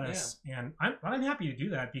apparatus, and I'm happy to do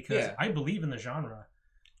that because I believe in the genre.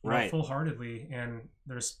 Full-heartedly, and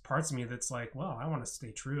there's parts of me that's like, well, I want to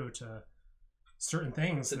stay true to certain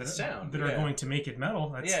things that are going to make it metal.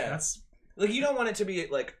 That's like, you don't want it to be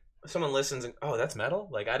like someone listens and, oh, that's metal?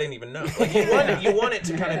 Like, I didn't even know. Like, you want it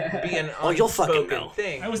to kind of be an unspoken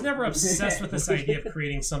thing. I was never obsessed with this idea of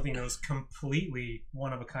creating something that was completely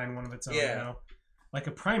one of a kind, one of its own. Like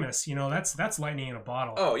a Primus, that's lightning in a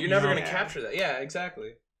bottle. Oh, you're never going to capture that. Yeah,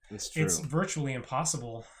 exactly. it's virtually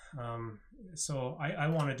impossible. So I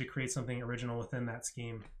wanted to create something original within that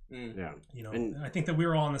scheme. Yeah. You know, and I think that we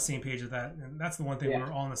were all on the same page with that. And that's the one thing we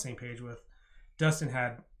were all on the same page with. Dustin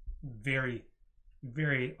had very,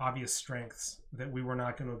 very obvious strengths that we were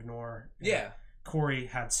not going to ignore. And Corey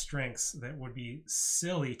had strengths that would be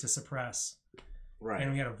silly to suppress. Right.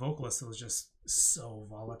 And we had a vocalist that was just so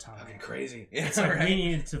volatile. Fucking crazy. It's like we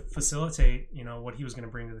needed to facilitate, you know, what he was going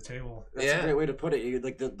to bring to the table. That's a great way to put it.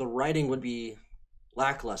 Like the writing would be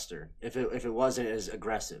lackluster if it wasn't as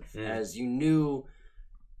aggressive as you knew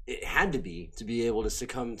it had to be able to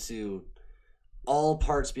succumb to all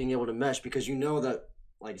parts being able to mesh, because you know that,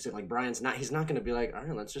 like you said, like he's not going to be like, all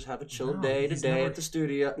right, let's just have a chill day today at the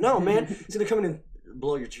studio. No, man, he's going to come in and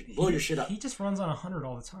blow your shit up. He just runs on 100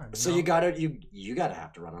 all the time. So you gotta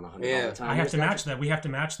have to run on 100 all the time. I have to match that. We have to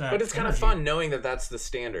match that. But it's kind of fun knowing that that's the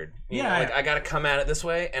standard. You know, like I gotta come at it this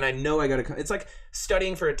way, and I know I gotta come. It's like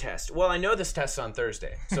studying for a test. Well, I know this test's on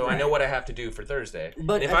Thursday, so I know what I have to do for Thursday.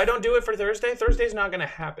 But if I don't do it for Thursday, Thursday's not gonna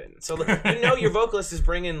happen. So you know your vocalist is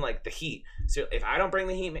bringing like the heat. So if I don't bring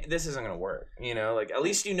the heat, this isn't gonna work. You know, like at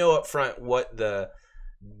least you know up front what the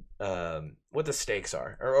stakes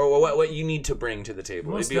are, or what you need to bring to the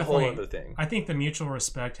table. It'd be a whole other thing. I think the mutual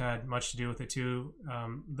respect had much to do with it too.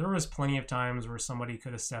 There was plenty of times where somebody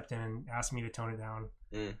could have stepped in and asked me to tone it down.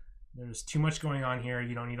 There's too much going on here.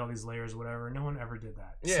 You don't need all these layers, whatever. No one ever did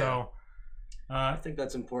that. Yeah. So I think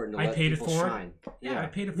that's important. I paid it forward. I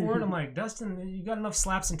paid it forward. I'm like, Dustin, you got enough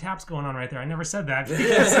slaps and taps going on right there. I never said that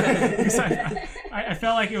because I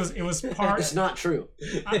felt like it was part. It's not true.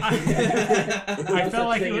 I felt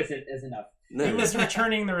like it is enough. It was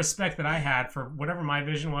returning the respect that I had for whatever my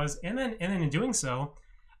vision was, and then in doing so,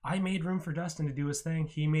 I made room for Dustin to do his thing.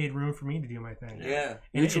 He made room for me to do my thing. Yeah,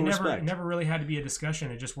 and it never really had to be a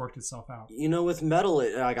discussion. It just worked itself out. You know, with metal,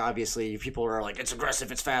 like obviously people are like, it's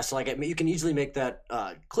aggressive, it's fast. Like you can easily make that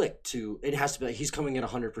click to. It has to be like he's coming at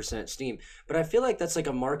 100% steam. But I feel like that's like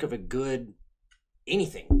a mark of a good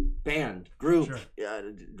anything band, group,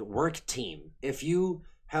 work team. If you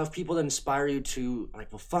have people that inspire you to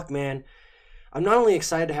like, well, fuck, man. I'm not only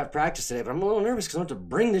excited to have practice today, but I'm a little nervous because I have to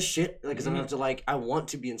bring this shit. Like, because I have to I want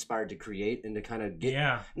to be inspired to create and to kind of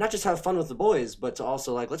get, not just have fun with the boys, but to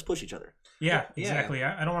also like, let's push each other. Yeah, exactly.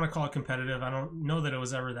 Yeah. I don't want to call it competitive. I don't know that it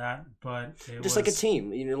was ever that, but it was like a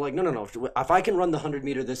team. You know, like no. If I can run the 100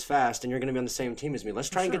 meter this fast, and you're going to be on the same team as me, let's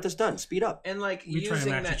try and get this done. Speed up. And like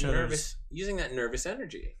using that nervous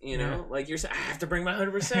energy. You know, like you're saying, I have to bring my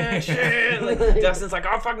 100%. Shit. Like Dustin's like,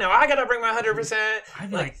 oh fuck no, I gotta bring my 100%. I'd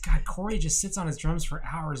be like, God, Corey just sits on his drums for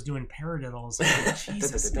hours doing paradiddles. Like,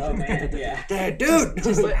 Jesus, oh man, yeah, dude.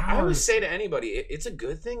 I always say to anybody, it's a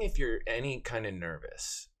good thing if you're any kind of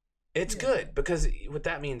nervous. It's good because what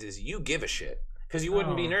that means is you give a shit. Because you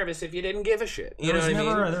wouldn't be nervous if you didn't give a shit. You know what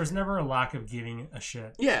I mean? There's never a lack of giving a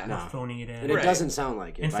shit. Yeah. Or phoning it in. And it doesn't sound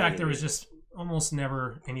like it. In fact, there was just almost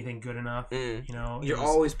never anything good enough. You know, you're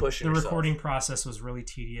always pushing the yourself. Recording process was really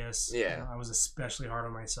tedious. Yeah. I was especially hard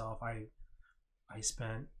on myself. I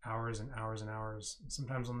spent hours and hours and hours,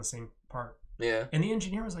 sometimes on the same part. Yeah. And the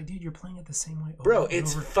engineer was like, dude, you're playing it the same way over Bro, and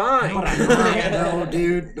it's over. fine. No,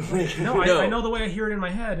 dude. I know the way I hear it in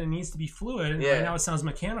my head, and it needs to be fluid. And right now it sounds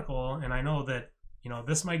mechanical, and I know that, you know,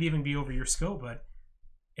 this might even be over your scope, but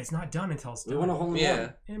it's not done until it's done. We want to hold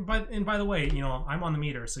And by the way, you know, I'm on the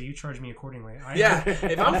meter, so you charge me accordingly.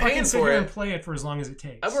 If I'm paying sit for here it, and play it for as long as it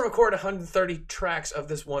takes. I'm gonna record 130 tracks of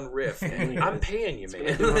this one riff, and I'm paying you,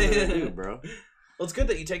 man. You, bro. Well, it's good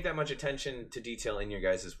that you take that much attention to detail in your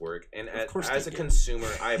guys' work, and as a consumer,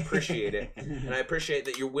 I appreciate it, and I appreciate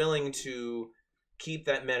that you're willing to keep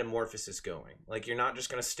that metamorphosis going. Like, you're not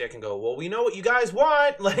just gonna stick and go, well, we know what you guys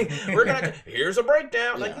want. Like, we're gonna here's a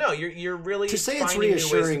breakdown. Like, no, you're really to say it's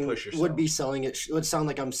reassuring would be selling it. Would sound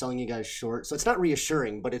like I'm selling you guys short. So it's not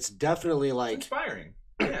reassuring, but it's definitely like inspiring.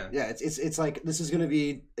 Yeah, it's like this is gonna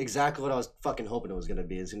be exactly what I was fucking hoping it was gonna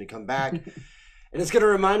be. It's gonna come back. And it's going to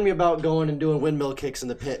remind me about going and doing windmill kicks in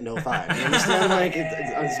the pit in 05. You understand? Like,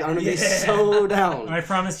 it's going to be so down. I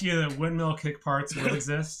promise you that windmill kick parts will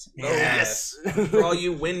exist. Yes. For all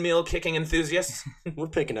you windmill kicking enthusiasts. We're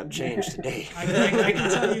picking up change today. I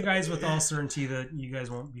can tell you guys with all certainty that you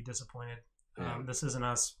guys won't be disappointed. This isn't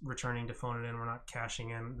us returning to phone it in. We're not cashing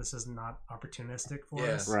in. This is not opportunistic for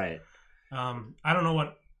us. Right. I don't know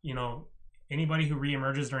what, you know, anybody who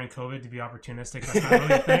reemerges during COVID to be opportunistic, that's not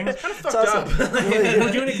really a thing. It's kind of fucked up.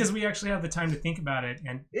 We're doing it because we actually have the time to think about it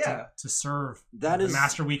and to serve the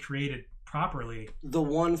master we created properly. The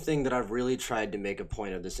one thing that I've really tried to make a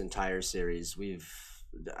point of this entire series,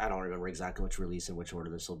 I don't remember exactly which release and which order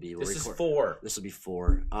this will be. This is 4. This will be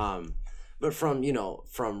 4. But from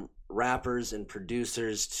rappers and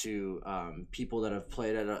producers to people that have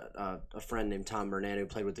played at a friend named Tom Burnett who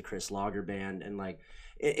played with the Chris Lager band, and like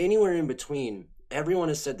anywhere in between, everyone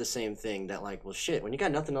has said the same thing, that like, well, shit, when you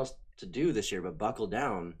got nothing else to do this year but buckle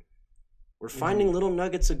down, we're finding little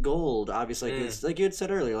nuggets of gold. Obviously, like, it's, like you had said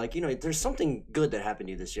earlier, like, you know, there's something good that happened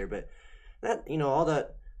to you this year, but that, you know, all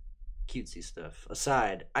that cutesy stuff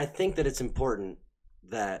aside, I think that it's important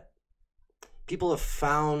that people have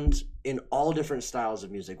found in all different styles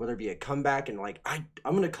of music, whether it be a comeback and like, I'm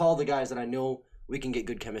going to call the guys that I know we can get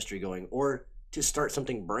good chemistry going, or to start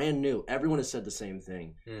something brand new. Everyone has said the same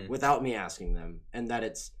thing without me asking them, and that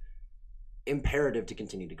it's imperative to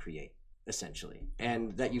continue to create, essentially.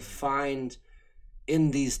 And that you find in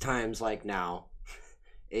these times like now,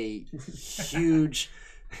 a huge...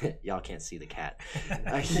 Y'all can't see the cat.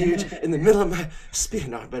 A huge... In the middle of my...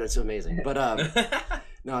 Speaking of, but it's amazing. But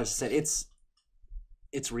no, I was just saying,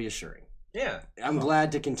 it's reassuring. Yeah. I'm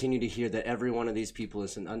glad to continue to hear that every one of these people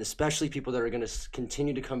is, and especially people that are going to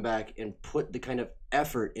continue to come back and put the kind of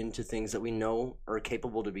effort into things that we know are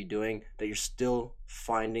capable to be doing, that you're still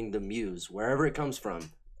finding the muse, wherever it comes from,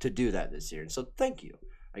 to do that this year. And so thank you.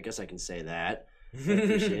 I guess I can say that. I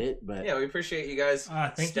appreciate it. But yeah, we appreciate you guys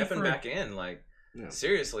stepping back in. Like,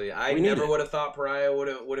 seriously, I never would have thought Pariah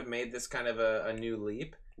would have made this kind of a new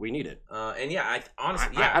leap. We need it. And yeah, I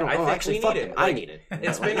honestly, I don't know. think Actually, we need it. Like, I need it.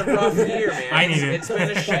 It's been a rough year, man. I need it. It's been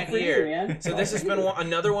a shit year. Man. So this has been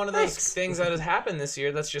another one of those things that has happened this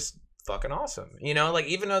year that's just fucking awesome. You know, like,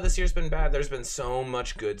 even though this year's been bad, there's been so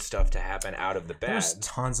much good stuff to happen out of the bad. There's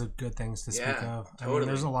tons of good things to speak of. I mean,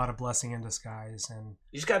 there's a lot of blessing in disguise, and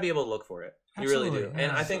you just gotta be able to look for it. Absolutely, You really do. yeah.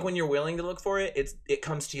 And I think when you're willing to look for it, it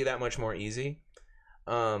comes to you that much more easy.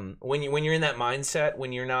 When you're in that mindset,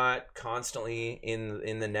 when you're not constantly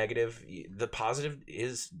in the negative, the positive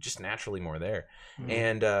is just naturally more there.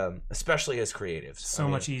 And especially as creatives, so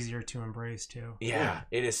much easier to embrace too. Yeah,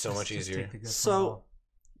 it is so much easier. So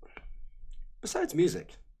besides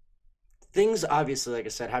music, things obviously, like I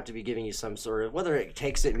said, have to be giving you some sort of, whether it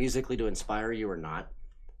takes it musically to inspire you or not.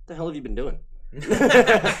 What the hell have you been doing? Just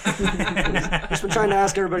been trying to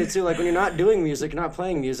ask everybody too, like, when you're not doing music, you're not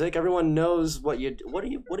playing music, everyone knows what you what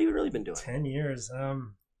have you really been doing? 10 years.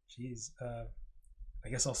 Geez. I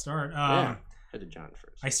guess I'll start. Head to John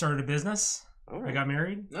first. I started a business. All right. I got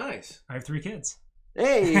married. Nice. I have 3 kids.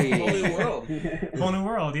 Hey. Whole new world. Whole new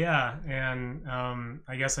world, yeah. And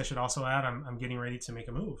I guess I should also add, I'm getting ready to make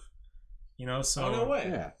a move. You know, so Oh, no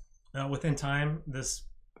way. Yeah. Within time, this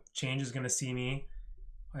change is going to see me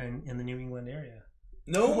in the New England area.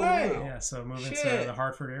 No way. Yeah, so moving to Shit. the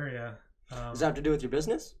Hartford area. Does that have to do with your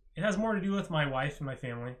business? It has more to do with my wife and my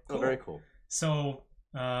family. Oh, very cool. So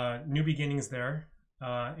new beginnings there.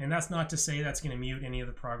 And that's not to say that's going to mute any of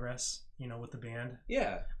the progress, you know, with the band.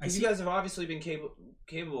 Yeah, because you guys have obviously been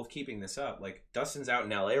capable of keeping this up. Like, Dustin's out in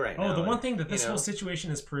LA right now. Oh, the and, one thing that this whole situation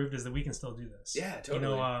has proved is that we can still do this. Yeah, totally.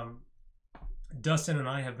 You know, Dustin and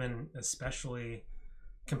I have been especially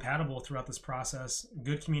compatible throughout this process.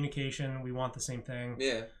 Good communication. We want the same thing.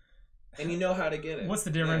 Yeah. And you know how to get it. What's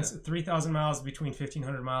the difference? 3,000 miles between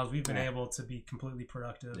 1,500 miles. We've been able to be completely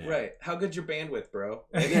productive. Yeah. Right. How good's your bandwidth, bro?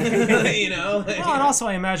 You know? Like, well, and also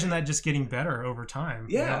I imagine that just getting better over time.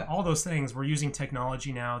 Yeah. You know, all those things. We're using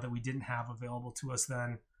technology now that we didn't have available to us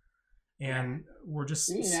then. And we're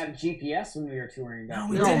just... We didn't have GPS when we were touring back No,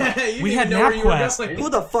 we then. didn't. We had MapQuest.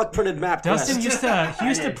 Who the fuck printed MapQuest? Dustin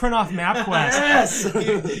used to print off MapQuest. Yes.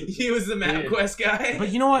 he was the MapQuest guy. But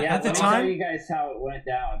you know what? Yeah, at the let me tell time... you guys how it went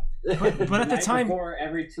down. But at the night time... before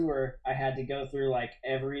every tour, I had to go through like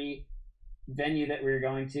every venue that we were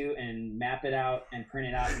going to and map it out and print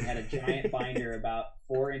it out. We had a giant binder about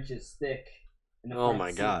 4 inches thick. In the Oh front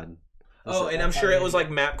my seat. God. Oh, and I'm sure it was like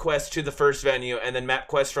MapQuest to the first venue, and then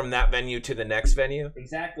MapQuest from that venue to the next venue.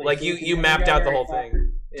 Exactly. Like So you never mapped go out the very whole far.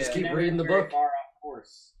 thing. Just Yeah. keep Never reading the very book. Far off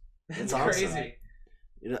course. It's awesome. crazy.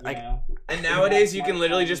 You know, You know? And nowadays you Smartphones. can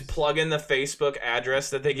literally just plug in the Facebook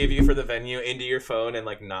address that they give you for the venue into your phone and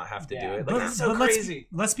like not have to do it. Like, that's so crazy.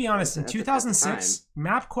 Let's be honest. In At the 2006,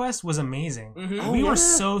 MapQuest was amazing. Mhm. Oh, We yeah. were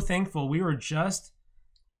so thankful. We were just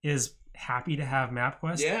as happy to have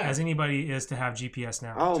MapQuest as anybody is to have GPS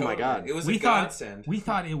now. Oh my God. It was We a thought- godsend. We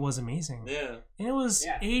thought it was amazing. Yeah. And it was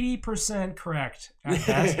Yeah. 80% correct at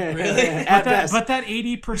best. Really? At best. But that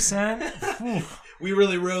 80%, oof, We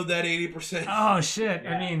really rode that 80%. oh shit.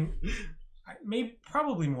 Yeah. I mean, maybe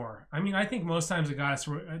probably more. I mean, I think most times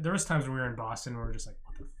there was times when we were in Boston where we were just like,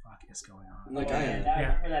 what the fuck is going on? Like, I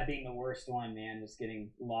remember that being the worst one, man, just getting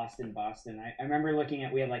lost in Boston. I remember looking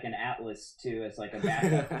at, we had like an atlas too as like a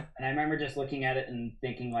backup. And I remember just looking at it and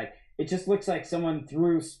thinking like, it just looks like someone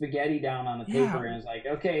threw spaghetti down on the paper and was like,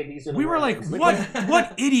 okay, these are the We were like, roads.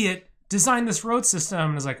 what idiot designed this road system?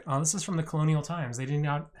 And it's like, oh, this is from the colonial times. They didn't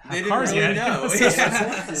have cars really yet. know.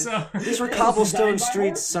 So These were cobblestone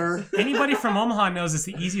streets, sir. anybody from Omaha knows it's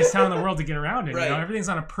the easiest town in the world to get around in. Right. You know, everything's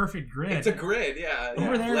on a perfect grid. It's a grid, yeah.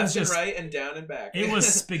 Over there, left it's just- and right and down and back. It was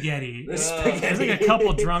spaghetti. There's There's spaghetti. like a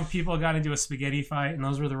couple drunk people got into a spaghetti fight, and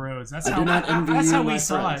those were the roads. That's I do not envy that's you, how my we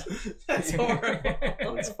saw friends. it. That's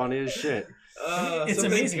horrible. It's funny as shit. It's so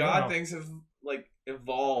amazing, Thank God wow. things have like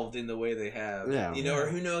evolved in the way they have. Yeah. You know, or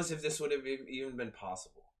who knows if this would have even been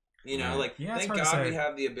possible. You know, Right. like Yeah, it's thank hard to God say. we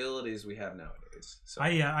have the abilities we have nowadays. So.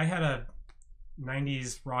 I had a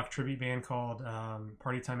 '90s rock tribute band called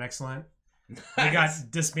Party Time Excellent. They got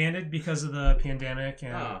disbanded because of the pandemic,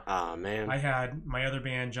 and Ah, man. I had my other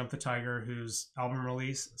band, Jump the Tiger, whose album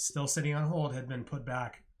release, still sitting on hold, had been put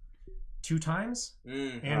back 2 times,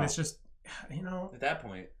 and it's just, you know, At that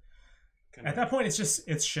point.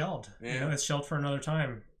 it's shelved. Yeah. You know, it's shelved for another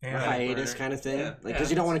time. And Hiatus kind of thing. Yeah. Because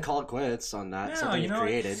you don't want to call it quits on that. No, Something you you've know,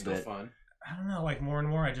 created. Still But fun. I don't know, like more and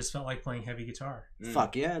more, I just felt like playing heavy guitar.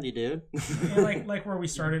 fuck yeah, you do. And like where we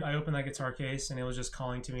started, I opened that guitar case, and it was just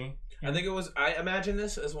calling to me. I think it was. I imagine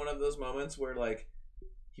this as one of those moments where like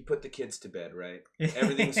he put the kids to bed, right?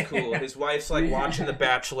 Everything's cool. His wife's like watching The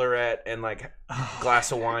Bachelorette and like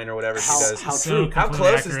glass of wine or whatever she does. How So true. How completely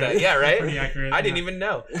close is accurate. that? Yeah, right. Pretty accurate. I didn't even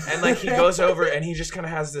know. And like he goes over and he just kind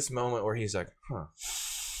of has this moment where he's like, "Huh,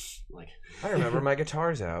 Like, I remember my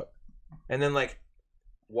guitar's out," and then like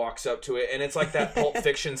walks up to it, and it's like that Pulp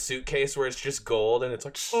Fiction suitcase where it's just gold, and it's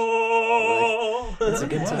like, oh, That's a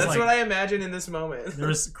good time. That's Like- what I imagine in this moment. There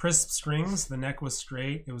was crisp strings. The neck was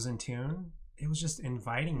straight. It was in tune. It was just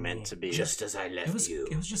inviting me. meant to be. Just as I left It was. you.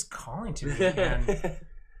 It was just calling to me. And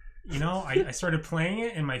you know, I started playing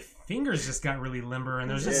it, and my fingers just got really limber, and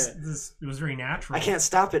there was just this. It was very natural. I can't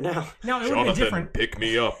stop it now. No, it would have been different. pick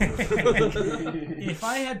me up. If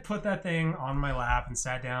I had put that thing on my lap and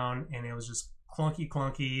sat down, and it was just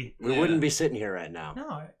clunky. We wouldn't be sitting here right now. No,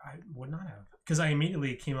 I would not have, because I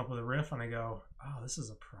immediately came up with a riff, and I go, "Oh, this is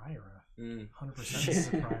a PARIA riff. 100%. This is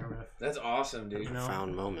a PARIA riff." That's awesome, dude. You know?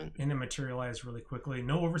 Profound moment. And it materialized really quickly.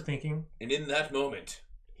 No overthinking. And in that moment,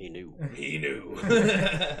 He knew. he knew.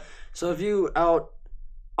 So if you out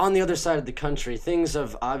on the other side of the country, things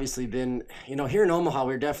have obviously been, you know, here in Omaha,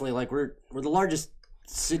 we're definitely like, we're the largest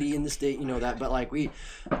city in the state, you know that, but like the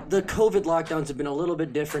COVID lockdowns have been a little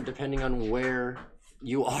bit different depending on where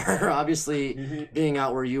you are. Obviously, being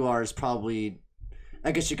out where you are is probably,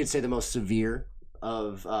 I guess you could say, the most severe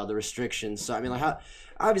of the restrictions. So I mean, like, how,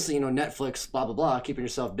 obviously, you know, Netflix, blah blah blah, keeping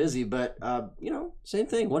yourself busy, but you know, same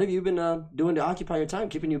thing. What have you been doing to occupy your time,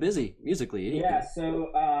 keeping you busy musically? Yeah, so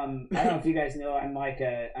I don't know if you guys know, I'm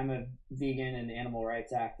a vegan and animal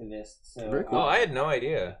rights activist. So Very cool. Oh, I had no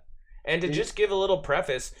idea. And to just give a little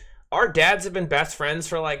preface, our dads have been best friends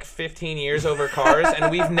for like 15 years over cars, and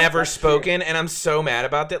we've never spoken, and I'm so mad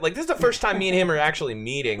about that. Like, this is the first time me and him are actually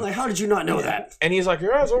meeting. Like, how did you not know that? And he's like, yeah,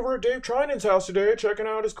 I was over at Dave Trinan's house today checking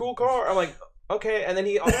out his cool car. I'm like, okay. And then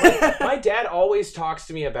my dad always talks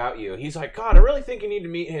to me about you. He's like, God, I really think you need to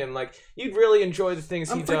meet him. Like, you'd really enjoy the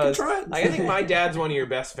things he does. trying. Like, I think my dad's one of your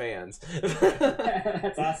best fans.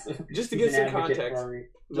 that's awesome. Just to He's give an some advocate context. for me.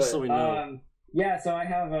 Just so we know. Yeah, so I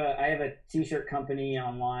have a t-shirt company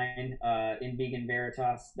online,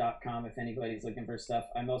 inveganveritas.com if anybody's looking for stuff.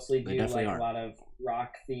 I mostly They do definitely like are. a lot of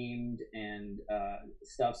rock themed and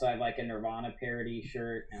stuff. So I have like a Nirvana parody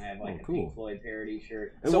shirt, and I have like a cool. Pink Floyd parody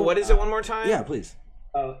shirt. So what is it one more time? Yeah, please.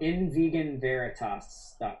 Oh,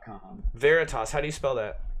 inveganveritas.com. Veritas. How do you spell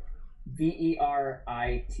that? Veritas.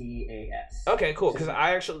 Okay, cool. Because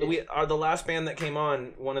we are the last band that came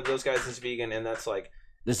on. One of those guys is vegan, and that's like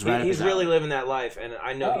This is right up he's his really alley. living that life, and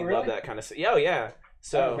I know Oh, he'd really? love that kind of stuff. Yeah, oh, yeah.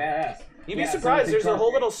 So badass. you'd be Yeah, so surprised. it's There's a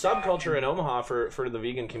whole little incorporated subculture in Omaha for the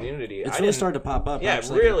vegan community. It's I really didn't- started to pop up. Yeah,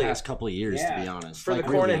 actually, really. in the past couple of years, to Yeah. be honest. for Like,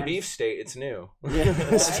 the corn really. and beef state. It's new.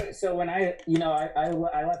 Yeah. So when I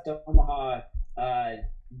left Omaha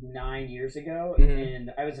 9 years ago, Mhm.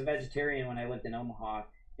 and I was a vegetarian when I lived in Omaha,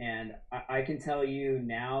 and I can tell you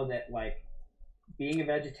now that like being a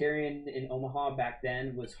vegetarian in Omaha back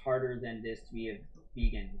then was harder than it is to be a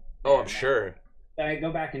vegan. Oh, there I'm now. sure. I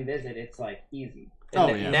go back and visit, it's like easy.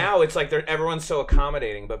 And now it's like everyone's so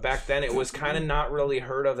accommodating, but back then it was kind of not really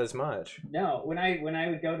heard of as much. No, when I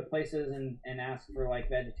would go to places and ask for like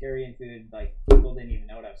vegetarian food, like people didn't even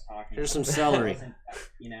know what I was talking. Here's about. some celery.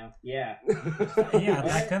 Yeah. Yeah,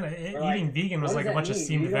 that kind of eating vegan was like a bunch of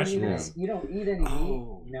steamed vegetables. You don't eat any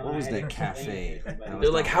meat. What was that cafe? They're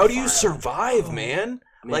like, how do you survive, man?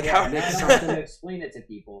 Like how? I don't have to explain it to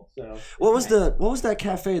people. So what was that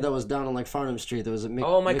cafe that was down on like Farnham Street? That was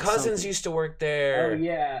my cousins used to work there. Oh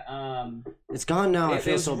yeah. It's gone now. I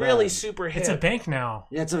feel so bad. It's really super hip. It's a bank now.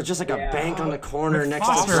 Yeah, it's just like a bank on the corner next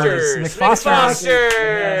to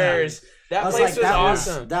McFoster's. That place was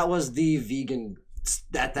awesome. That was the vegan.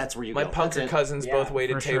 That's where you go. My punker cousins both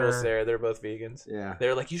waited tables sure. there. They're both vegans. Yeah.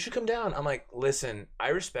 They're like, you should come down. I'm like, listen, I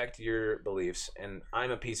respect your beliefs, and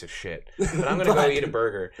I'm a piece of shit, but I'm gonna go eat a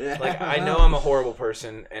burger. Yeah. Like, I know I'm a horrible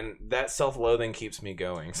person, and that self-loathing keeps me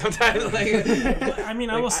going. Sometimes, like, I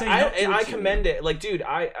mean, I will say, I commend it. Like, dude,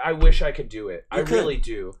 I wish I could do it. I really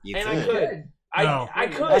do, and I could. I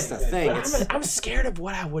could. That's the thing. But I'm scared of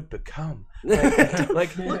what I would become.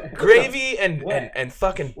 Like gravy and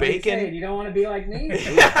fucking bacon. You don't want to be like me.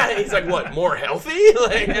 He's like, what? More healthy?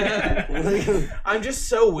 Like, I'm just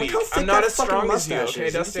so weak. I'm not as strong as you. Okay,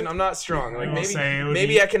 Dustin, I'm not strong. Like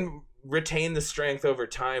maybe I can retain the strength over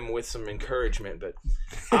time with some encouragement. But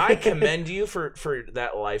I commend you for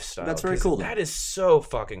that lifestyle. That's very cool. That is so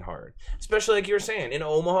fucking hard, especially like you were saying in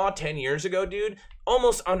Omaha 10 years ago, dude.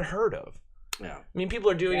 Almost unheard of. Yeah, I mean,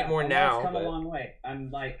 people are doing it more now. It's come a long way.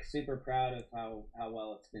 I'm like super proud of how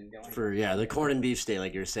well it's been going. For the corn and beef state,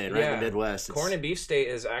 like you were saying, right in the Midwest. Corn and beef state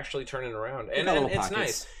is actually turning around, and it's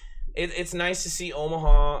nice. It's nice to see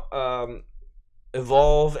Omaha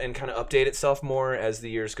evolve and kind of update itself more as the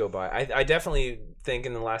years go by. I definitely think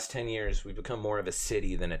in the last 10 years we've become more of a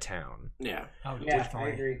city than a town. Yeah. I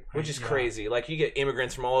agree. Which is crazy. Like, you get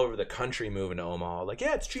immigrants from all over the country moving to Omaha. Like,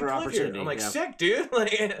 it's cheap to live here. I'm like, sick, dude. Like,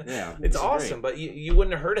 it's awesome. But you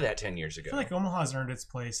wouldn't have heard of that 10 years ago. I feel like Omaha's earned its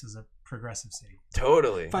place as a progressive city.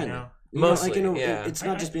 Totally. Finally. Mostly, it's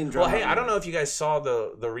not just being drawn. Well, hey, I don't know if you guys saw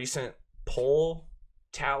the recent poll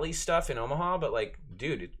tally stuff in Omaha, but like,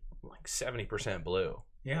 dude, like 70% blue.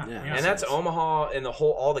 Yeah. And that's Omaha and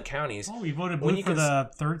all the counties. Oh, we voted blue for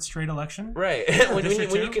the third straight election. Right. when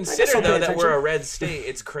you consider though that we're a red state,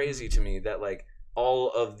 it's crazy to me that like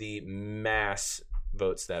all of the mass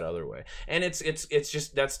votes that other way. And it's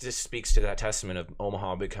just just speaks to that testament of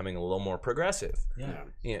Omaha becoming a little more progressive. Yeah,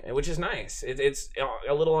 which is nice. It's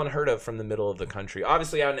a little unheard of from the middle of the country.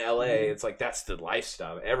 Obviously out in LA, it's like that's the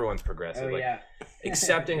lifestyle. Everyone's progressive.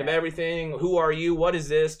 Accepting of everything. Who are you? What is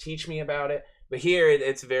this? Teach me about it. But here,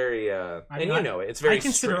 it's very, it's very. I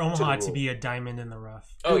consider Omaha to be a diamond in the rough.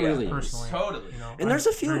 Oh, really? Personally, totally. And there's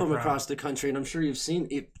a few of them across the country, and I'm sure you've seen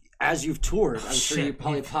it as you've toured. I'm sure you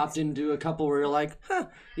probably popped into a couple where you're like,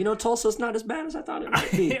 Tulsa's not as bad as I thought it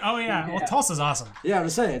might be. Oh yeah, well Tulsa's awesome. Yeah, I'm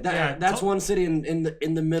saying that's one city in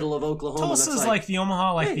the middle of Oklahoma. Tulsa's like the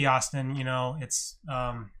Omaha, like the Austin. It's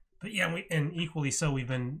but yeah, and equally so. We've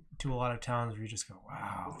been to a lot of towns where you just go,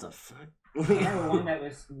 wow, what the fuck. One that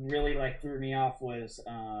was really like threw me off was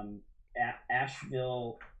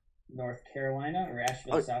Asheville, North Carolina, or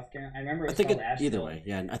Asheville, South Carolina. I remember it was called Asheville. Either way.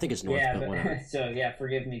 Yeah, I think it's North, but whatever. So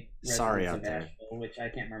forgive me. Sorry out there. Asheville, which I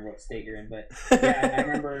can't remember what state you're in, but I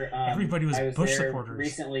remember everybody was I was Bush there supporters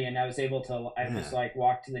recently, and I was able to. I just like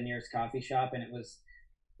walked to the nearest coffee shop, and it was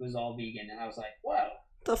all vegan, and I was like, whoa.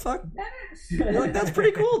 The fuck? Nice. Like, that's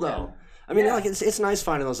pretty cool though. I mean, like it's nice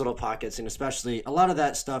finding those little pockets, and especially a lot of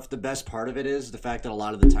that stuff. The best part of it is the fact that a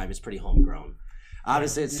lot of the time it's pretty homegrown.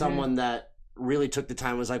 Obviously, it's someone that really took the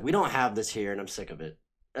time, was like, we don't have this here, and I'm sick of it,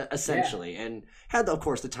 essentially, and had, of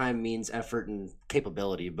course, the time, means, effort, and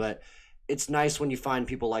capability. But it's nice when you find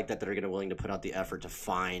people like that are going to willing to put out the effort to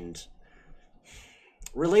find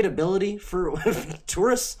relatability for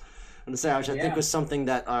tourists. And to say, which I think was something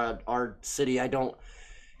that our city,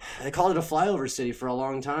 they called it a flyover city for a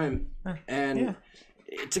long time. And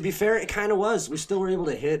to be fair, it kind of was. We still were able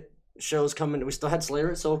to hit shows coming. We still had Slayer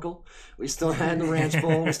at Sokol. We still had the Ranch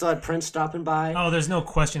Bowl. We still had Prince stopping by. Oh, there's no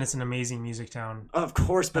question it's an amazing music town. Of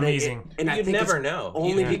course, but amazing. And you'd never know.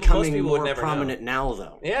 Only becoming more prominent now,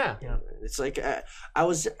 though. Yeah. It's like, I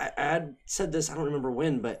had said this, I don't remember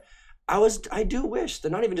when, but I do wish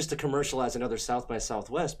that not even just to commercialize another South by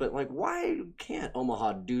Southwest, but like, why can't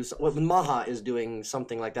Omaha do Maha is doing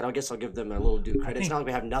something like that? I guess I'll give them a little due credit. It's not like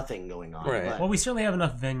we have nothing going on. Right. But, well, we certainly have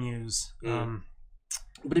enough venues.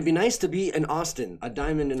 But it'd be nice to be in Austin, a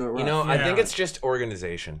diamond in a rough. I think it's just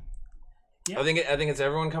organization. Yeah. I think it's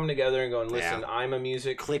everyone coming together and going, listen, I'm a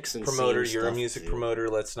music Clicks and promoter, you're a stuff, music promoter.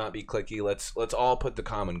 Let's not be cliquey. Let's all put the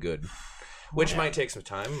common good. which might take some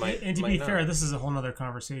time. And to be fair, this is a whole nother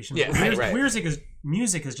conversation. Yeah, right.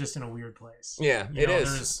 Music is just in a weird place. Yeah, it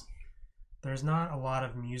is. There's not a lot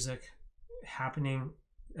of music happening,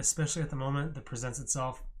 especially at the moment, that presents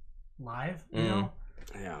itself live. You know,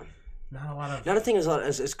 not a lot of. Another thing is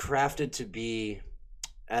crafted to be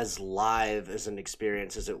as live as an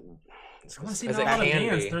experience as it.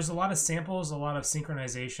 There's a lot of samples, a lot of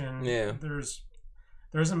synchronization. Yeah.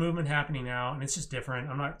 There's a movement happening now, and it's just different.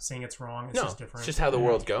 I'm not saying it's wrong. It's just different. It's just how the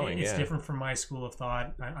world's going. It's different from my school of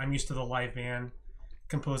thought. I'm used to the live band,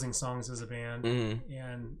 composing songs as a band,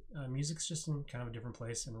 and music's just in kind of a different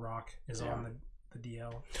place, and rock is on the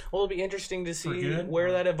DL. Well, it'll be interesting to see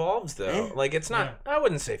where that evolves, though. Like, it's not, I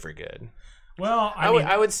wouldn't say for good. Well,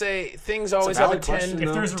 I would say things always have a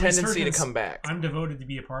tendency to come back. I'm devoted to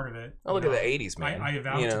be a part of it. Oh, look at the 80s, man. I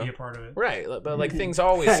vow to be a part of it. Right, but like things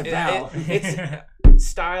always... it's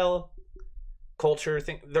style, culture,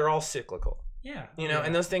 they're all cyclical. Yeah.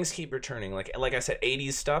 And those things keep returning. Like I said,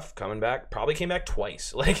 80s stuff coming back, probably came back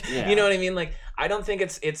twice. Like, you know what I mean? Like, I don't think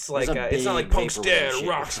it's like, it's not like punk's dead,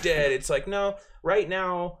 rock's dead. It's like, no, right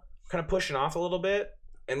now, kind of pushing off a little bit.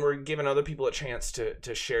 And we're giving other people a chance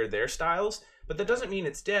to share their styles. But that doesn't mean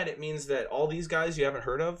it's dead. It means that all these guys you haven't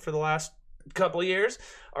heard of for the last couple of years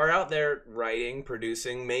are out there writing,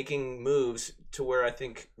 producing, making moves to where I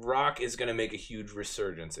think rock is going to make a huge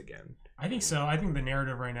resurgence again. I think so. I think the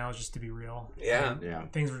narrative right now is just to be real. Yeah.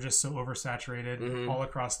 Things were just so oversaturated all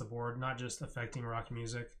across the board, not just affecting rock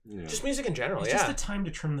music. Yeah. Just music in general, it's just a time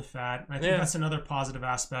to trim the fat. And I think that's another positive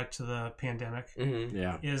aspect to the pandemic.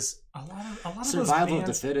 Is a lot of survival those bands, of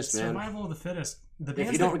the fittest, man. Survival of the fittest.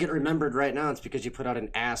 If you don't get remembered right now, it's because you put out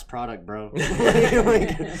an ass product, bro.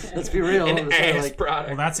 Let's be real. An ass product.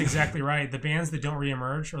 Well, that's exactly right. The bands that don't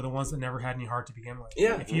reemerge are the ones that never had any heart to begin with.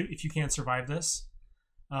 Yeah. If you can't survive this,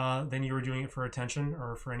 then you were doing it for attention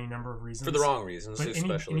or for any number of reasons. For the wrong reasons, but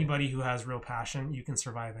especially. Anybody who has real passion, you can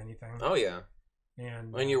survive anything. Oh, yeah.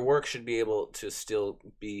 And your work should be able to still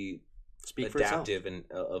be adaptive and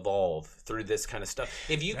evolve through this kind of stuff.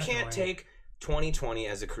 If you can't take 2020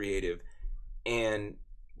 as a creative and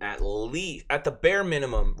at the bare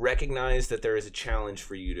minimum recognize that there is a challenge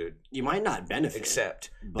for you to might not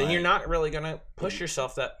benefit then you're not really gonna push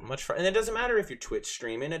yourself that much and it doesn't matter if you're Twitch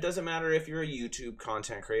streaming, it doesn't matter if you're a YouTube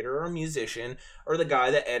content creator or a musician or the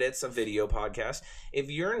guy that edits a video podcast.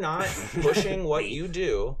 If you're not pushing what you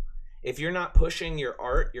do, if you're not pushing your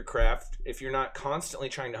art, your craft, if you're not constantly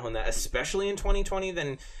trying to hone that, especially in 2020,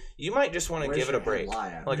 then you might just want to give it a break.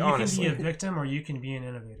 Like, honestly, you can be a victim or you can be an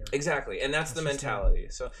innovator. Exactly, and that's the mentality.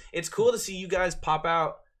 So it's cool to see you guys pop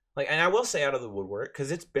out, and I will say out of the woodwork,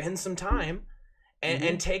 because it's been some time,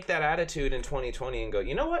 and take that attitude in 2020 and go,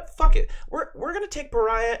 you know what? Fuck it. We're gonna take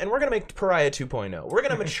PARIA and we're gonna make PARIA 2.0. We're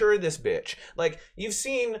gonna mature this bitch. Like, you've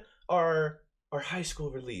seen our high school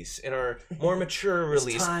release and our more mature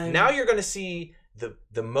release. Now you're going to see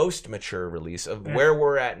the most mature release of where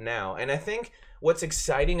we're at now. And I think what's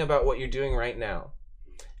exciting about what you're doing right now,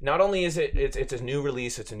 not only is it's a new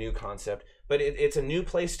release, it's a new concept, but it's a new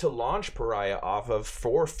place to launch PARIA off of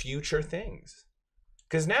for future things.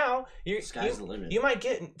 Because now sky's the limit. You might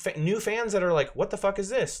get new fans that are like, what the fuck is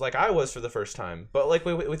this? Like I was for the first time. But like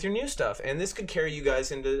with your new stuff. And this could carry you guys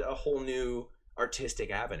into a whole new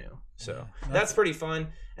artistic avenue. So that's pretty fun,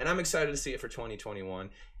 and I'm excited to see it for 2021,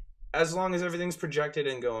 as long as everything's projected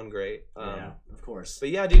and going great. Yeah, of course. But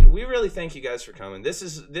yeah, dude, we really thank you guys for coming. This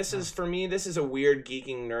is for me, this is a weird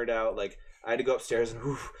geeking nerd out. Like, I had to go upstairs and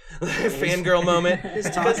fangirl moment.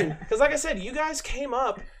 Because like I said, you guys came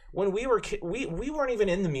up when we were we weren't even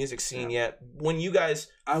in the music scene yet when you guys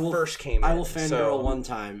first came in. I will fangirl one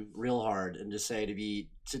time real hard and just say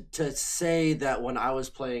to say that when I was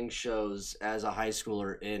playing shows as a high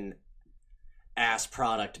schooler in ass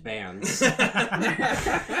product bands that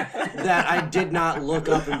I did not look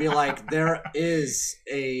up and be like, there is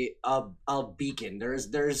a beacon.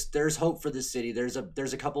 There's hope for the city. There's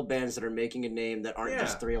a couple bands that are making a name that aren't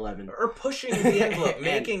just 311 or pushing the envelope,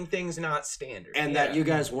 making things not standard. And that you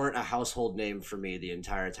guys weren't a household name for me the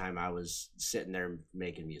entire time I was sitting there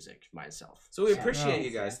making music myself. So we appreciate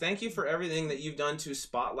you guys. Thank you for everything that you've done to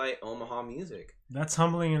spotlight Omaha music. That's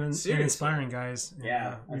humbling and inspiring, guys.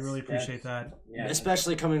 Yeah, we really appreciate that. Yeah.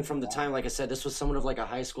 Especially coming from the time, like I said, this was somewhat of like a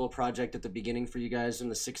high school project at the beginning for you guys in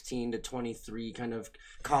the 16 to 23 kind of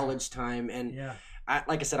college time. And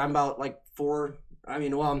like I said, I'm about like I'm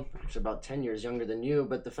actually about 10 years younger than you,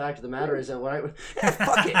 but the fact of the matter is that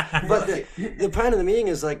fuck it. But the point of the meeting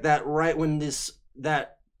is like that right when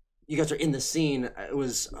that you guys are in the scene, it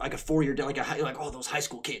was like a 4-year, like all those high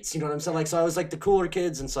school kids, you know what I'm saying? Like, so I was like the cooler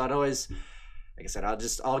kids, and so I'd always... like I said,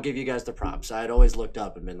 I'll give you guys the props. I had always looked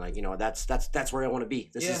up and been like, that's where I want to be.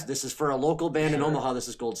 This is for a local band in Omaha. This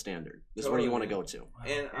is gold standard. This is where you want to go to.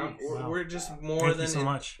 And we're just Thank more you than so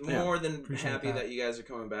much. Appreciate happy that. that you guys are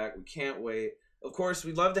coming back. We can't wait. Of course,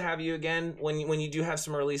 we'd love to have you again when you do have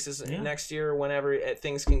some releases next year, or whenever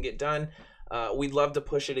things can get done. We'd love to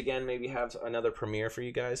push it again. Maybe have another premiere for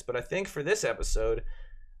you guys. But I think for this episode,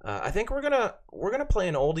 I think we're gonna play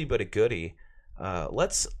an oldie but a goodie.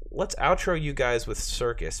 Let's outro you guys with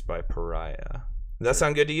 "Circus" by PARIA. Does that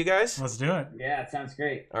sound good to you guys? Let's do it. Yeah, it sounds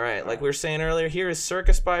great. All right, like we were saying earlier, here is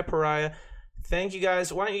 "Circus" by PARIA. Thank you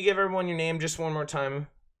guys. Why don't you give everyone your name just one more time?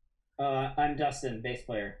 I'm Dustin, bass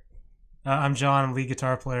player. I'm John, I'm lead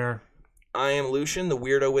guitar player. I am Lucian, the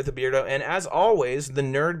weirdo with a beardo, and as always, the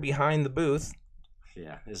nerd behind the booth.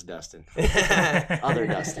 Yeah, it's Dustin. Other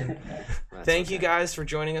Dustin. Thank you guys for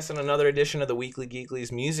joining us on another edition of the Weekly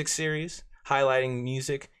Geekly's music series, highlighting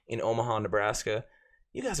music in Omaha, Nebraska.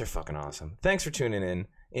 You guys are fucking awesome. Thanks for tuning in.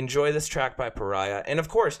 Enjoy this track by PARIA. And of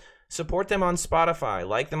course, support them on Spotify,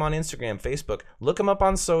 like them on Instagram, Facebook, look them up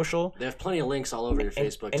on social. They have plenty of links all over your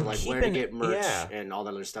Facebook to like where to get merch and all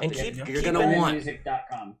that other stuff. You're gonna want.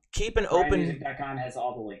 Grindmusic.com. Keep an open. Grindmusic.com has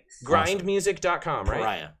all the links. Grindmusic.com, right?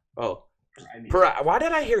 PARIA. Oh. PARIA. Why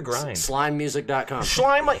did I hear grind? Slimemusic.com.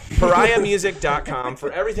 PARIAmusic.com for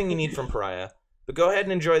everything you need from PARIA. But go ahead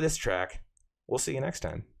and enjoy this track. We'll see you next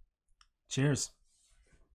time. Cheers.